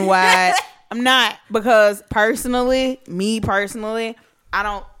region wide. I'm not, because me personally,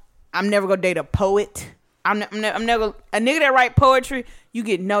 I'm never gonna date a poet. I'm never a nigga that write poetry. You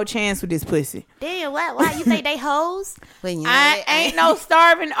get no chance with this pussy. Damn, why you think they hoes? Well, you know, I ain't no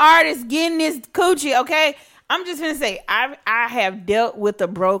starving artist getting this coochie, okay? I'm just gonna say I have dealt with a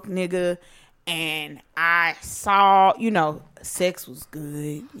broke nigga, and I saw, sex was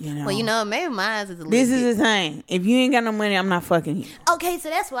good, Well, maybe mine is a little This is the thing. If you ain't got no money, I'm not fucking you. Okay, so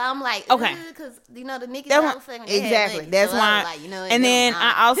that's why I'm like, okay, because the niggas out fucking exactly. That's so why. Like, and then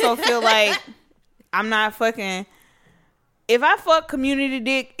I also feel like I'm not fucking. If I fuck community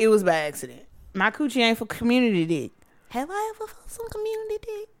dick, it was by accident. My coochie ain't for community dick. Have I ever fucked some community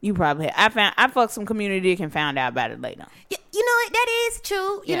dick? You probably have. I fucked some community dick and found out about it later. Yeah, that is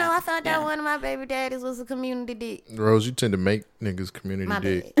true. I found out one of my baby daddies was a community dick. Rose, you tend to make niggas community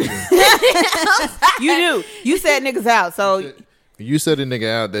dick. You do. You said niggas out, so you said a nigga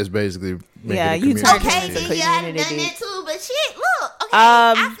out. That's basically making a you community turned okay. it Then into I've community done dick. that too. But shit, look. Okay,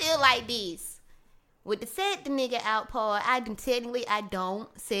 I feel like this. With the set the nigga out part, I don't set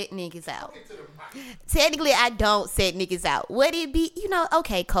niggas out. Technically, I don't set niggas out. Would it be,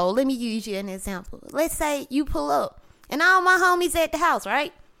 okay, Cole, let me use you an example. Let's say you pull up, and all my homies at the house,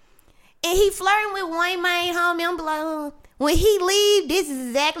 right? And he flirting with one main homie. I'm like, when he leave, this is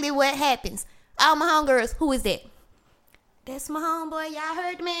exactly what happens. All my homegirls, who is that? That's my homeboy. Y'all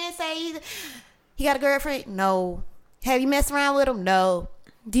heard the man say he got a girlfriend? No. Have you messed around with him? No.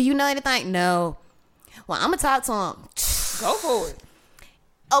 Do you know anything? No. Well, I'm going to talk to him. Go for it.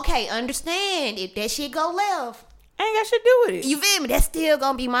 Okay, understand. If that shit go left, ain't got shit to do with it. You feel me? That's still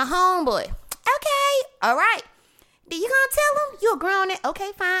going to be my homeboy. Okay, all right. Then you going to tell him? You a grown it.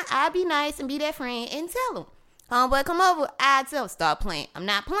 Okay, fine. I'll be nice and be that friend and tell him. Homeboy, come over. I tell him, stop playing. I'm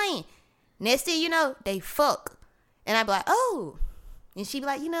not playing. Next thing you know, they fuck. And I be like, oh. And she be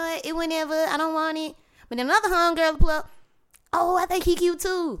like, you know what? It whenever. I don't want it. But then another homegirl will pull up. Oh, I think he cute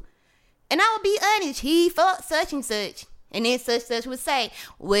too. And I would be honest, he fucked such and such. And then such would say,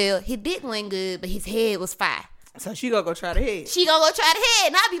 well, his dick went good, but his head was fine. So she gonna go try the head. She gonna go try the head.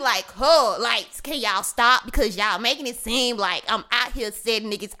 And I be like, oh, like, can y'all stop? Because y'all making it seem like I'm out here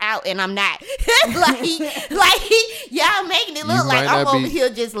setting niggas out and I'm not. like, y'all making it look like I'm over here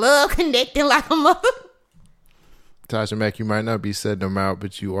just love connecting like a mother. Tasha Mack, you might not be setting them out,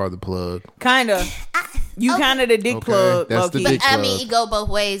 but you are the plug. Kinda. You kind of the dick plug. That's the dick plug. I mean, it go both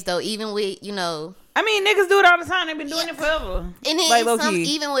ways though. Even with I mean, niggas do it all the time. They've been doing it forever. And then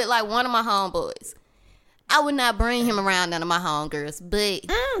even with like one of my homeboys, I would not bring him around none of my homegirls, but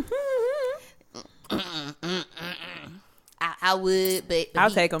I would. But I'll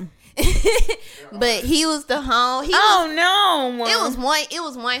take him. But he was the home. No! It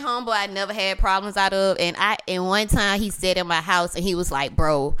was one homeboy I never had problems out of, and one time he sat in my house and he was like,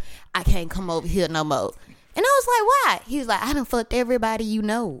 "Bro, I can't come over here no more." And I was like, "Why?" He was like, "I done fucked everybody you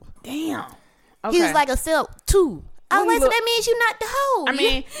know." Damn. Okay. He was like, "Except 2." I was like, "So that means you not the hoe." I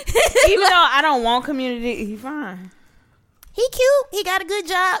mean, even though I don't want community, he fine. He cute. He got a good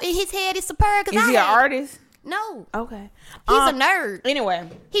job, and his head is superb. Is he an artist? No. Okay. He's a nerd. Anyway.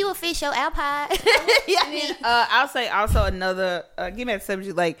 He will fish your alpine. I'll say also another, give me that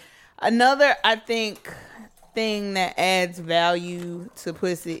subject, like another, I think, thing that adds value to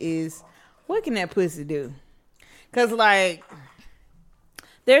pussy is, what can that pussy do? Because, like,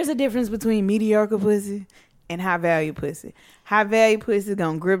 there's a difference between mediocre pussy and high value pussy. High value pussy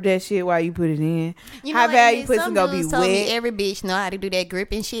gonna grip that shit while you put it in. You know high what, value pussy gonna be told me wet. every bitch know how to do that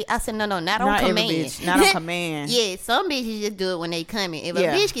gripping shit. I said, no, not on Not command. every bitch, not on command. Yeah, some bitches just do it when they coming. If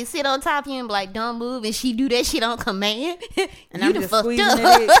Yeah. a bitch can sit on top of you and be like, don't move, and she do that shit on command, And you I'm done just fucked squeezing up.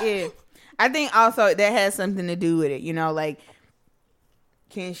 it. Yeah. I think also that has something to do with it. You know, like,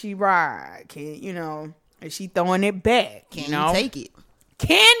 can she ride? Is she throwing it back? Can you know? you take it?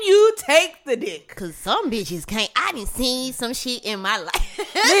 Can you take the dick? Cause some bitches can't. I done seen some shit in my life.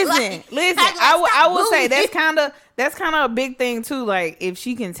 Listen. I will say that's kind of a big thing too. Like, if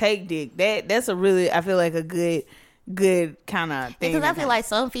she can take dick, that's a really, I feel like a good kind of thing. Because I feel like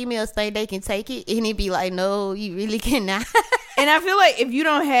some females think they can take it, and it be like, no, you really cannot. And I feel like if you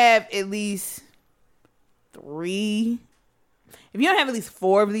don't have at least 3, if you don't have at least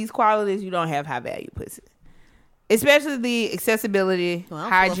 4 of these qualities, you don't have high value pussy. Especially the accessibility,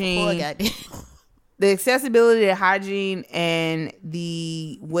 hygiene, the accessibility, the hygiene, and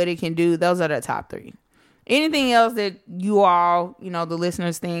the what it can do. Those are the top 3. Anything else that you all, the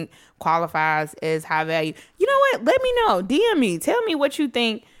listeners think qualifies as high value, you know what? Let me know. DM me. Tell me what you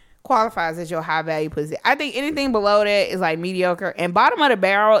think qualifies as your high value pussy. I think anything below that is like mediocre, and bottom of the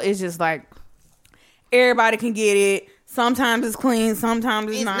barrel is just like everybody can get it. Sometimes it's clean,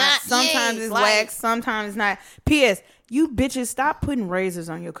 sometimes it's not. Sometimes it's waxed, sometimes it's not. P.S. You bitches, stop putting razors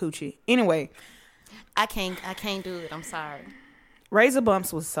on your coochie. Anyway, I can't do it. I'm sorry. Razor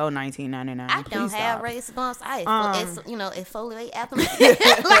bumps was so $19.99. I don't have razor bumps. Exfoliate after me.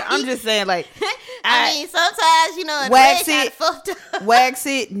 I'm just saying, like, I mean, sometimes, wax the it, fucked up. wax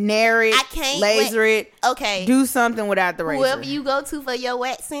it, nair it, I can't laser it. Okay, do something without the razor. Whoever you go to for your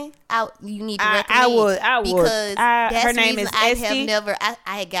waxing, you need to recommend. I would. Because her name is Esty. I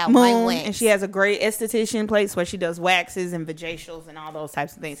had got Moon, one wax, and she has a great esthetician place where she does waxes and vajacials and all those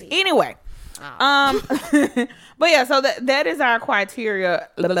types of things. Anyway. But yeah, so that is our criteria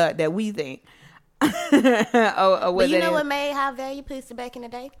that we think. But you know what made high value pussy back in the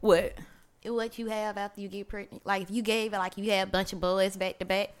day? What you have after you get pregnant? Like, if you gave it, like, you had a bunch of boys back to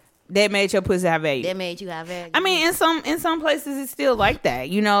back, that made your pussy high value. that made you high value. I mean, in some places it's still like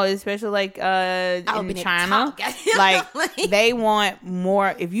that, especially like in China. Like, they want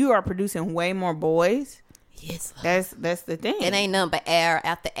more. If you are producing way more boys. Yes, that's the thing. It ain't nothing but air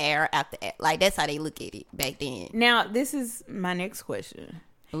after air after air. Like, that's how they look at it back then. Now, this is my next question.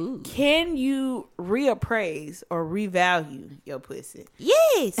 Ooh. Can you reappraise or revalue your pussy?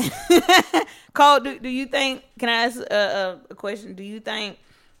 Yes. Cole, do you think? Can I ask a question? Do you think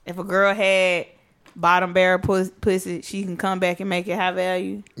if a girl had bottom barrel pussy, she can come back and make it high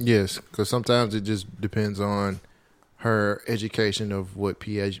value? Yes, because sometimes it just depends on her education of what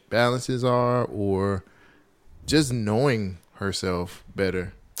pH balances are, or just knowing herself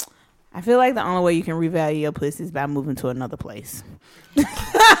better. I feel like the only way you can revalue your pussy is by moving to another place. Okay, you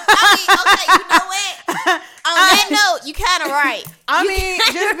know what? On that note, you kind of right. I mean,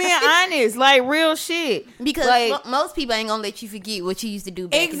 just being honest, like, real shit. Because like, most people ain't gonna let you forget what you used to do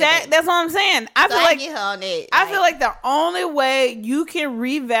back in the day. That's what I'm saying. I feel like get her on that. I feel like the only way you can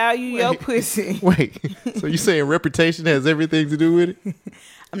revalue your pussy. Wait, so you saying reputation has everything to do with it?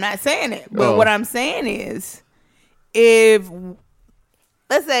 I'm not saying it, but what I'm saying is, if,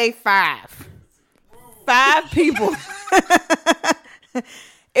 let's say 5 people,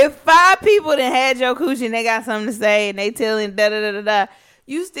 if 5 people that had your coochie and they got something to say and they telling da,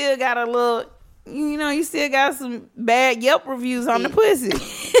 you still got a little, you still got some bad Yelp reviews on the pussy.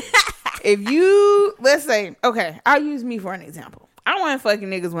 If you, let's say, okay, I'll use me for an example. I wasn't fucking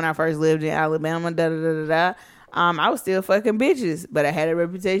niggas when I first lived in Alabama, I was still fucking bitches, but I had a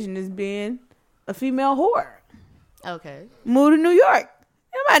reputation as being a female whore. Okay. Moved to New York.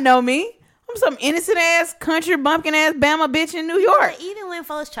 Everybody know me. I'm some innocent ass, country bumpkin ass Bama bitch in New York. Even when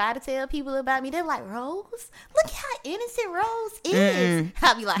folks try to tell people about me, they're like, Rose? Look how innocent Rose is.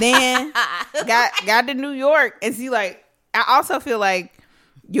 I'll be like, then got to New York and see, like, I also feel like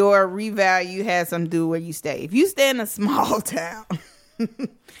your revalue has something to do with where you stay. If you stay in a small town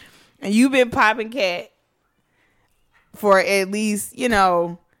and you've been popping cat for at least,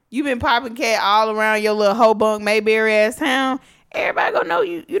 you've been popping cat all around your little Hobunk, Mayberry ass town, everybody gonna know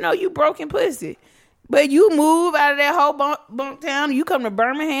you broken pussy. But you move out of that whole bunk town, you come to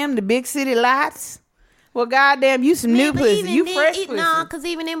Birmingham, the big city lots. Well, goddamn, you some new pussy. You fresh pussy. No, because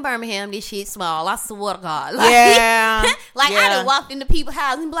even in Birmingham, this shit small. I swear to God. Like, yeah. I done walked into people's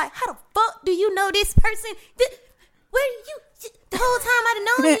houses and be like, how the fuck do you know this person? Where you? The whole time I done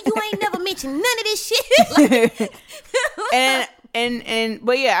known you ain't never mentioned none of this shit. And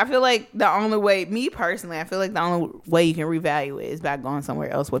but yeah, I feel like the only way, me personally, I feel like the only way you can revalue it is by going somewhere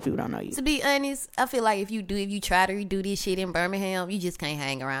else where people don't know you. To be honest, I feel like if you try to redo this shit in Birmingham, you just can't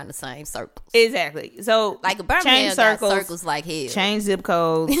hang around the same circles. Exactly. So like Birmingham got circles like hell. Change zip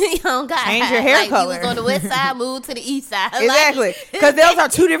codes. Oh God. Change your hair color. You was on the west side, move to the east side. Exactly. Because those are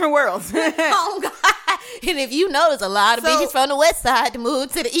two different worlds. Oh God. And if you notice, a lot of bitches from the west side to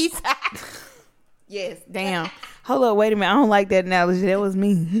move to the east side. Yes. Damn. Hold up, wait a minute. I don't like that analogy. That was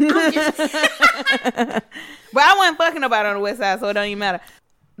me. But I wasn't fucking nobody on the west side, so it don't even matter.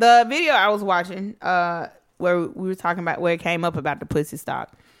 The video I was watching, where we were talking about where it came up about the pussy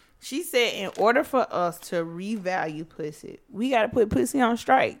stock. She said in order for us to revalue pussy, we got to put pussy on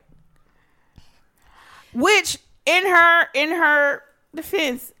strike. Which, in her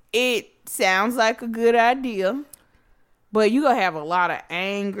defense, it sounds like a good idea. But you going to have a lot of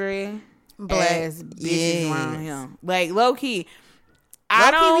angry ass bitches around him. Like, low-key.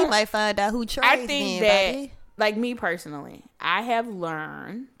 We might find out who trades. I think that, like me personally, I have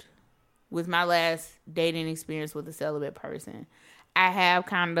learned with my last dating experience with a celibate person, I have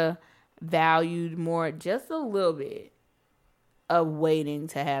kind of valued more, just a little bit, of waiting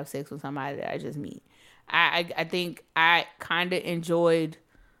to have sex with somebody that I just meet. I think I kind of enjoyed,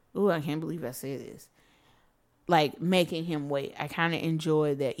 I can't believe I said this, like making him wait. I kind of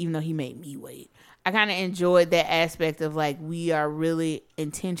enjoyed that, even though he made me wait. I kind of enjoyed that aspect of like we are really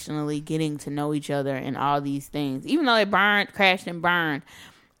intentionally getting to know each other and all these things. Even though it crashed and burned,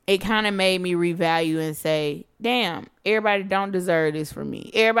 it kind of made me revalue and say, damn, everybody don't deserve this from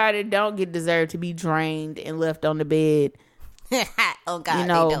me. Everybody don't deserve to be drained and left on the bed. Oh God, they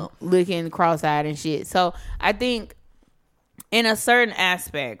don't. Looking cross-eyed and shit. So I think in a certain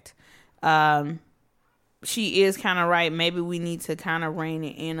aspect, she is kind of right. Maybe we need to kind of rein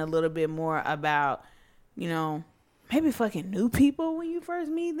it in a little bit more about, maybe fucking new people when you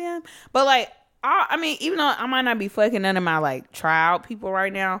first meet them. But like, I mean, even though I might not be fucking none of my like trial people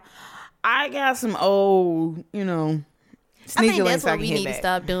right now, I got some old, sneaky I think links that's I what can we hit need back. to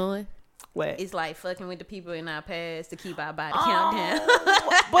stop doing. What? It's like fucking with the people in our past to keep our body count down.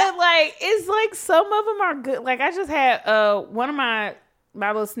 But like, it's like some of them are good. Like I just had one of my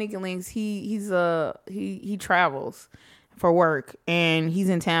little sneaky links. He travels for work and he's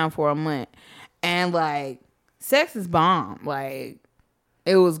in town for a month, and like sex is bomb. Like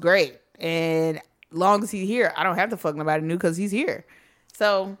it was great, and long as he's here, I don't have to fuck nobody new because he's here.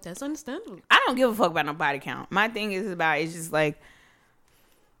 So that's understandable. I don't give a fuck about no body count. My thing is it's just like,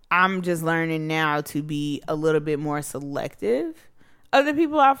 I'm just learning now to be a little bit more selective of the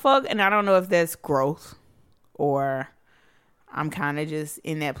people I fuck. And I don't know if that's growth or I'm kind of just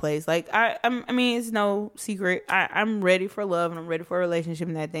in that place. Like, I mean, it's no secret. I'm ready for love and I'm ready for a relationship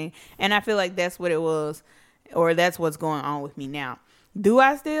and that thing. And I feel like that's what it was, or that's what's going on with me now. Do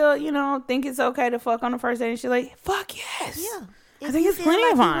I still, think it's okay to fuck on the first date and shit? Like, fuck yes. Yeah. I think it's plenty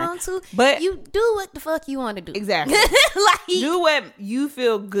of fun. But you do what the fuck you want to do. Exactly. Like, do what you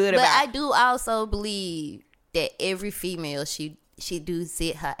feel good about. But I do also believe that every female, she do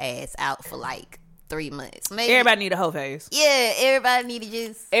sit her ass out for like 3 months. Maybe. Everybody need a whole phase. Yeah, everybody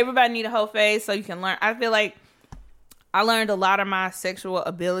need a whole phase so you can learn. I feel like I learned a lot of my sexual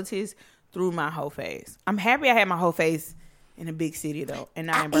abilities through my whole phase. I'm happy I had my whole phase in a big city though, and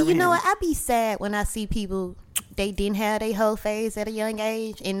not in Birmingham. You know what? I be sad when I see people, they didn't have their whole phase at a young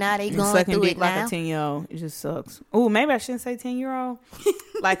age, and now they going through it like now. A 10-year-old. It just sucks. Oh, maybe I shouldn't say 10-year-old.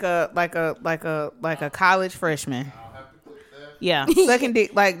 like a college freshman. I'll have to clip that. Yeah, sucking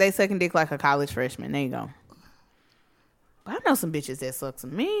dick like a college freshman. There you go. But I know some bitches that suck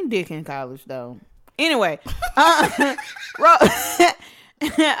some mean dick in college though. Anyway, Rose. All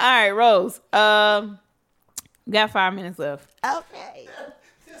right, Rose. Got 5 minutes left. Okay.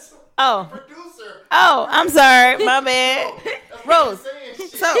 Oh. Producer. Oh, I'm sorry. My bad. Rose.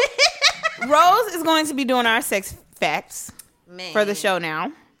 So, Rose is going to be doing our sex facts for the show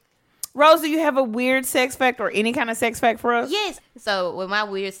now. Rose, do you have a weird sex fact or any kind of sex fact for us? Yes. So, with my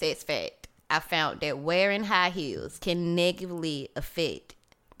weird sex fact, I found that wearing high heels can negatively affect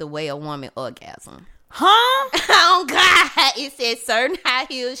the way a woman orgasm. Huh? Oh, God. It says certain high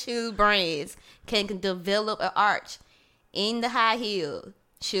heel shoe brands can develop an arch in the high heel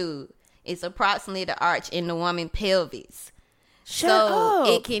shoe. It's approximately the arch in the woman's pelvis. Shut up.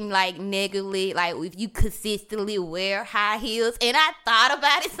 It can like negatively, like if you consistently wear high heels. And I thought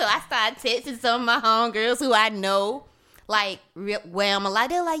about it, so I started texting some of my homegirls who I know, like where I'm like,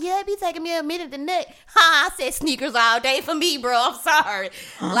 they're like, yeah, it be taking me a minute to nut. I said sneakers all day for me, bro. I'm sorry.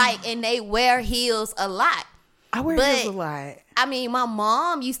 Like, and they wear heels a lot. I wear heels a lot. I mean, my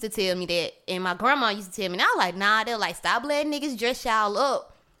mom used to tell me that, and my grandma used to tell me, and I was like, nah, they're like, stop letting niggas dress y'all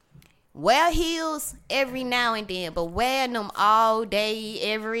up. Wear heels every now and then, but wearing them all day,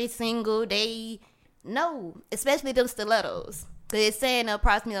 every single day, no. Especially them stilettos. Because it's saying the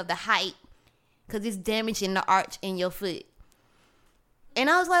approximate of the height, because it's damaging the arch in your foot. And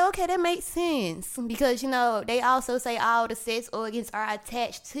I was like, okay, that makes sense. Because, you know, they also say all the sex organs are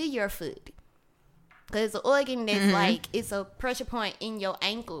attached to your foot. Because it's an organ that's like, it's a pressure point in your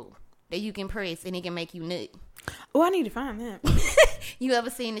ankle that you can press and it can make you nut. Oh, I need to find that. You ever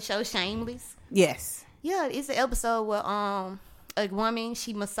seen the show Shameless? Yes. Yeah, it's an episode where a woman,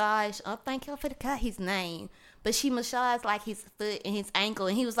 she massaged, I think I forgot his name, but she massaged like his foot and his ankle,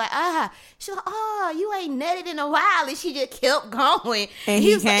 and he was like, she's like, oh, you ain't nutted in a while, and she just kept going. And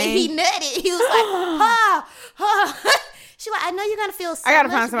he was like, he nutted. He was like, She's like, I know you're gonna feel so I gotta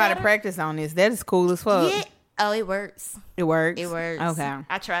much find somebody better. to practice on this. That is cool as fuck. Yeah. Oh, it works. It works? It works. Okay.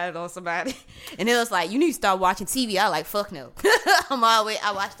 I tried it on somebody. And it was like, you need to start watching TV. I was like, fuck no.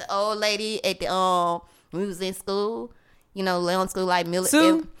 I watched the old lady at the when we was in school. You know, Leon school like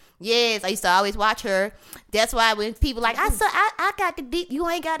Sue? Yes, I used to always watch her. That's why when people like, I got the deep, you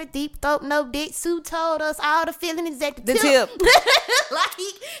ain't got a deep throat, no dick. Sue told us all the feelings at the tip.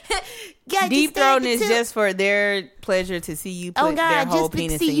 Like, deep throat is just for their pleasure to see you put their whole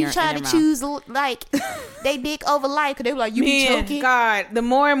penis in your mouth. Try to choose like they dick over life because they were like, you be choking. God, the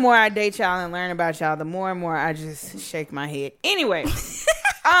more and more I date y'all and learn about y'all, the more and more I just shake my head. Anyway,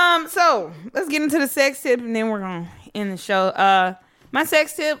 so let's get into the sex tip and then we're gonna end the show. My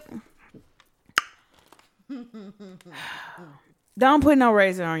sex tip: don't put no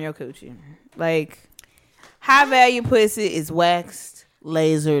razor on your coochie. Like, high value pussy is waxed,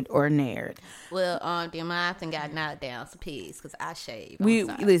 lasered, or nared. Well, then mine got knocked down some pigs because I shaved.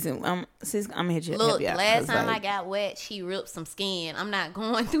 Listen, sis, I'm gonna hit you. Look, last time I got wet, she ripped some skin. I'm not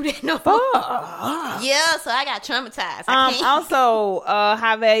going through that no more. Yeah, so I got traumatized. Also,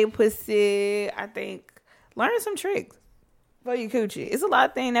 high value pussy. I think learn some tricks for your coochie. It's a lot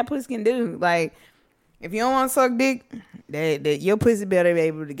of things that pussy can do. Like, if you don't want to suck dick, that your pussy better be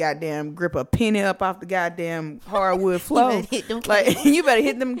able to goddamn grip a penny up off the goddamn hardwood floor. You better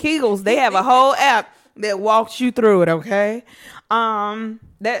hit them Kegels. They have a whole app that walks you through it. Okay,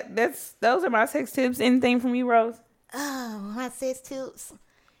 those are my sex tips. Anything from you, Rose? Oh, my sex tips.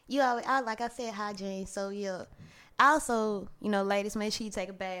 You always, like I said, hygiene. So yeah. Also, ladies, make sure you take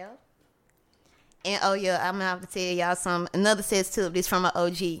a bath. And I'm gonna have to tell y'all another sex tip. This from an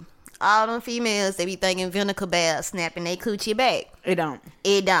OG. All them females, they be thinking vinegar baths snapping they coochie back. It don't.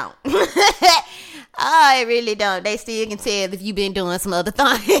 Oh, it really don't. They still can tell if you been doing some other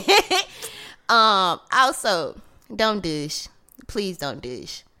thing. Also, don't douche. Please don't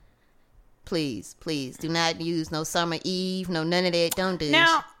douche. Please do not use no Summer Eve, no none of that. Don't douche.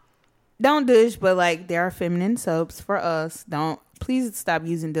 Now, don't douche, but like there are feminine soaps for us. Please stop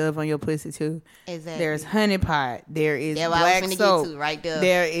using Dove on your pussy too. Exactly. There's Honey Pot. There is Black Soap. Get to right there.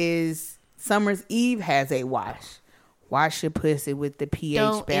 There is Summer's Eve has a wash. Wash your pussy with the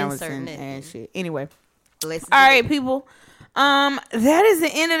pH balancing and shit. Anyway, all right, people. That is the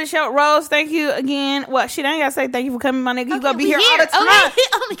end of the show. Rose, thank you again. Well, shit, I ain't gotta say thank you for coming, my nigga. You gonna be here all the time.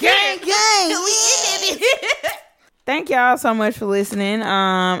 Gang. Thank y'all so much for listening.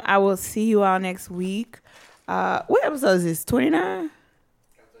 I will see you all next week. What episode is this? 29?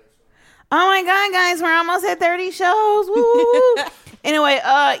 Oh my God, guys, we're almost at 30 shows. Woo! Anyway,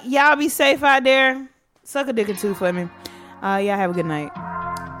 y'all be safe out there. Suck a dick or two for me. Y'all have a good night.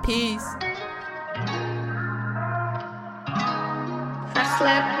 Peace. I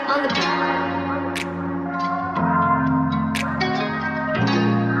slept on the